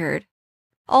smell weird.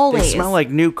 Always. They smell like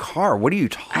new car. What are you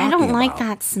talking about? I don't like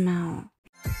that smell.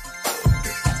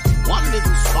 One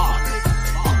little spark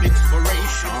of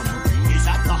inspiration is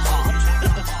at the heart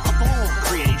of all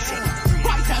creation,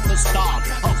 right at the start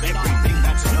of everything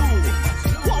that's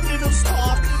new. One little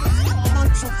spark.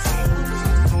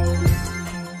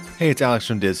 Hey, it's Alex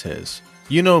from Diz His.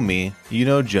 You know me, you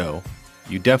know Joe,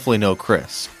 you definitely know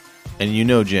Chris, and you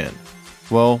know Jen.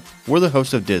 Well, we're the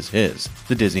hosts of Diz His,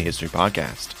 the Disney History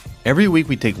Podcast. Every week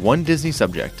we take one Disney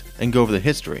subject and go over the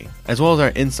history, as well as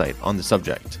our insight on the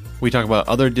subject. We talk about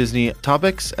other Disney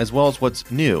topics, as well as what's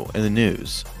new in the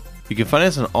news. You can find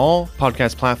us on all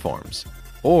podcast platforms,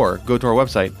 or go to our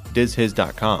website,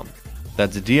 dizhiz.com.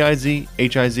 That's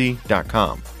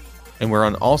DIZHIZ.com. And we're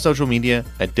on all social media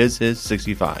at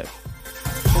DizHiz65.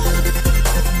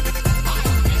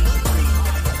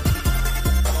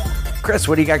 Chris,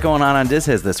 what do you got going on Diz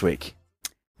His this week?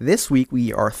 This week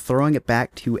we are throwing it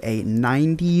back to a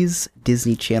 90s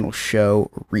Disney Channel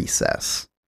show, Recess.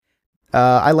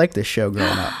 I liked this show growing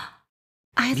up.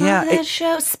 I love that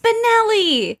show.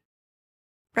 Spinelli!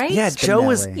 Right? Yeah, Joe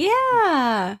was...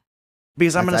 Yeah.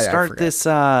 Because I'm going to start this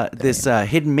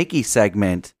Hidden Mickey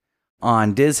segment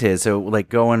on Diz His, so like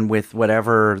going with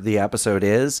whatever the episode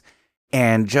is.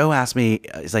 And Joe asked me,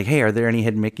 he's like, hey, are there any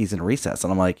Hidden Mickeys in Recess?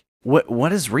 And I'm like,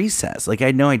 what is Recess? Like, I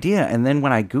had no idea. And then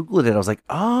when I Googled it, I was like,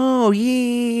 oh,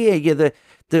 yeah,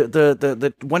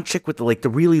 the one chick with the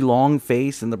really long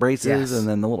face and the braces, and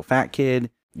then the little fat kid.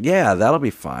 Yeah, that'll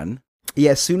be fun.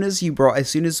 Yeah, as soon as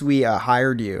we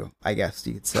hired you, I guess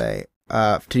you could say,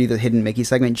 to do the Hidden Mickey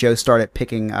segment, Joe started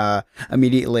picking all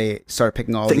Things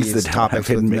these that topics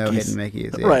with hidden no Mickeys. Hidden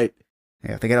Mickeys. Yeah. Right.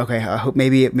 Yeah, thinking, okay, I hope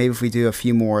maybe if we do a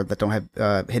few more that don't have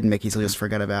Hidden Mickeys, we'll just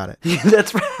forget about it.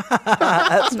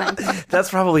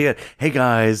 that's probably it. Hey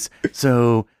guys,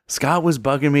 so Scott was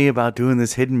bugging me about doing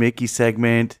this Hidden Mickey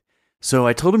segment, so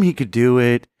I told him he could do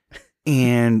it,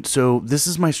 and so this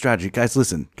is my strategy. Guys,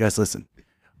 listen.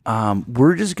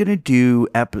 We're just gonna do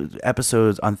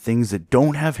episodes on things that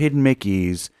don't have Hidden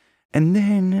Mickeys, and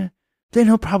then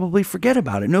he'll probably forget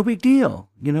about it. No big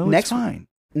deal, it's fine.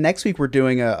 Next week we're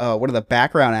doing one of the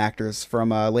background actors from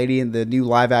the new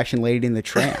live action Lady and the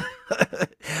Tramp.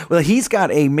 Well, he's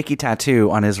got a Mickey tattoo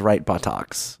on his right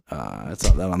buttocks. I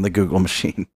saw that on the Google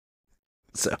machine.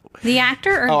 So the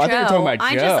actor or Joe? I thought you were talking about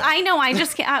Joe. I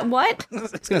just can't. What? I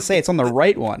was gonna say it's on the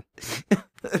right one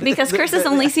because Chris has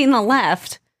only seen the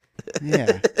left.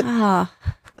 Yeah. Oh.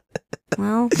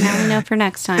 Well, now we know for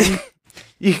next time.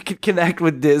 You can connect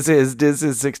with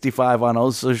DizHiz65 on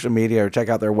all social media, or check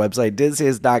out their website,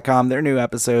 DizHiz.com. Their new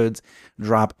episodes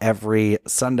drop every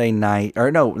Sunday night.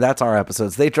 Or no, that's our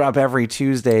episodes. They drop every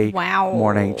Tuesday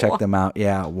morning. Check them out.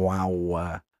 Yeah,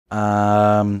 wow.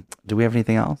 Do we have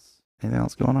anything else? Anything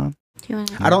else going on?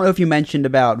 I don't know if you mentioned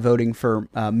about voting for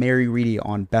Mary Reedy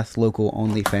on Best Local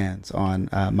OnlyFans on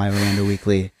My Orlando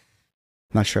Weekly.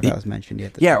 I'm not sure if that was mentioned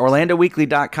yet. Yeah,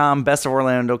 OrlandoWeekly.com, Best of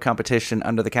Orlando competition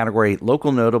under the category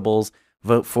Local Notables.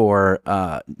 Vote for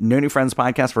No New Friends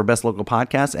Podcast for Best Local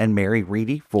Podcast, and Mary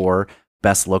Reedy for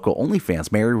Best Local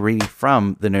OnlyFans. Mary Reedy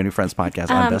from the No New Friends Podcast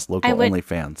on Best Local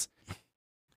OnlyFans.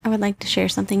 I would like to share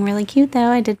something really cute,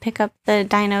 though. I did pick up the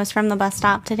dinos from the bus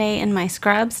stop today in my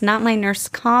scrubs, not my nurse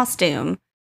costume,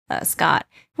 Scott.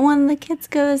 And one of the kids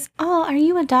goes, "Oh, are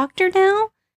you a doctor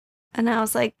now?" And I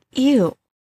was like, "Ew."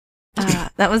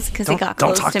 That was because he got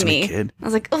close to me. Kid. I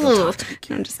was like, "Oh,"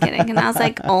 I'm just kidding. And I was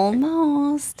like,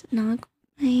 "Almost, not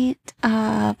quite."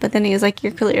 But then he was like,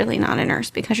 "You're clearly not a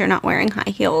nurse because you're not wearing high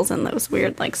heels and those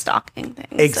weird like stocking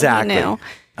things." Exactly. So he knew.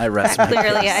 I rest my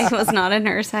Clearly, case. I was not a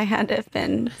nurse. I had to have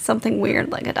been something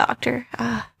weird like a doctor.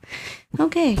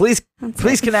 Okay. Please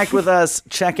connect with us.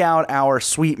 Check out our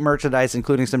sweet merchandise,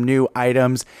 including some new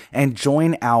items, and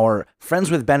join our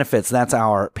Friends with Benefits. That's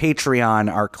our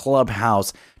Patreon, our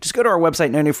Clubhouse. Just go to our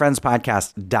website,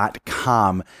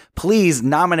 nonewfriendspodcast.com. Please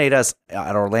nominate us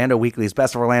at Orlando Weekly's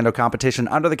Best of Orlando competition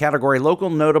under the category Local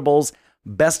Notables,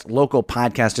 Best Local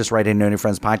Podcast. Just write in No New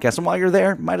Friends Podcast. And while you're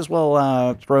there, might as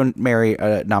well throw Mary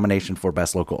a nomination for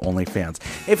Best Local OnlyFans.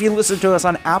 If you listen to us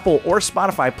on Apple or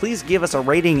Spotify, please give us a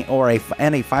rating or a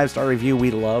 5-star review. We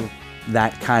love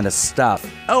that kind of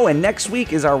stuff. Oh, and next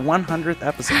week is our 100th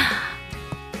episode.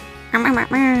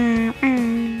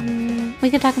 We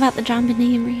could talk about the John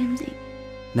Benet and Ramsey.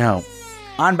 No.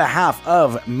 On behalf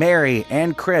of Mary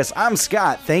and Chris, I'm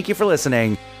Scott. Thank you for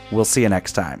listening. We'll see you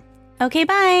next time. Okay,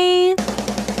 bye.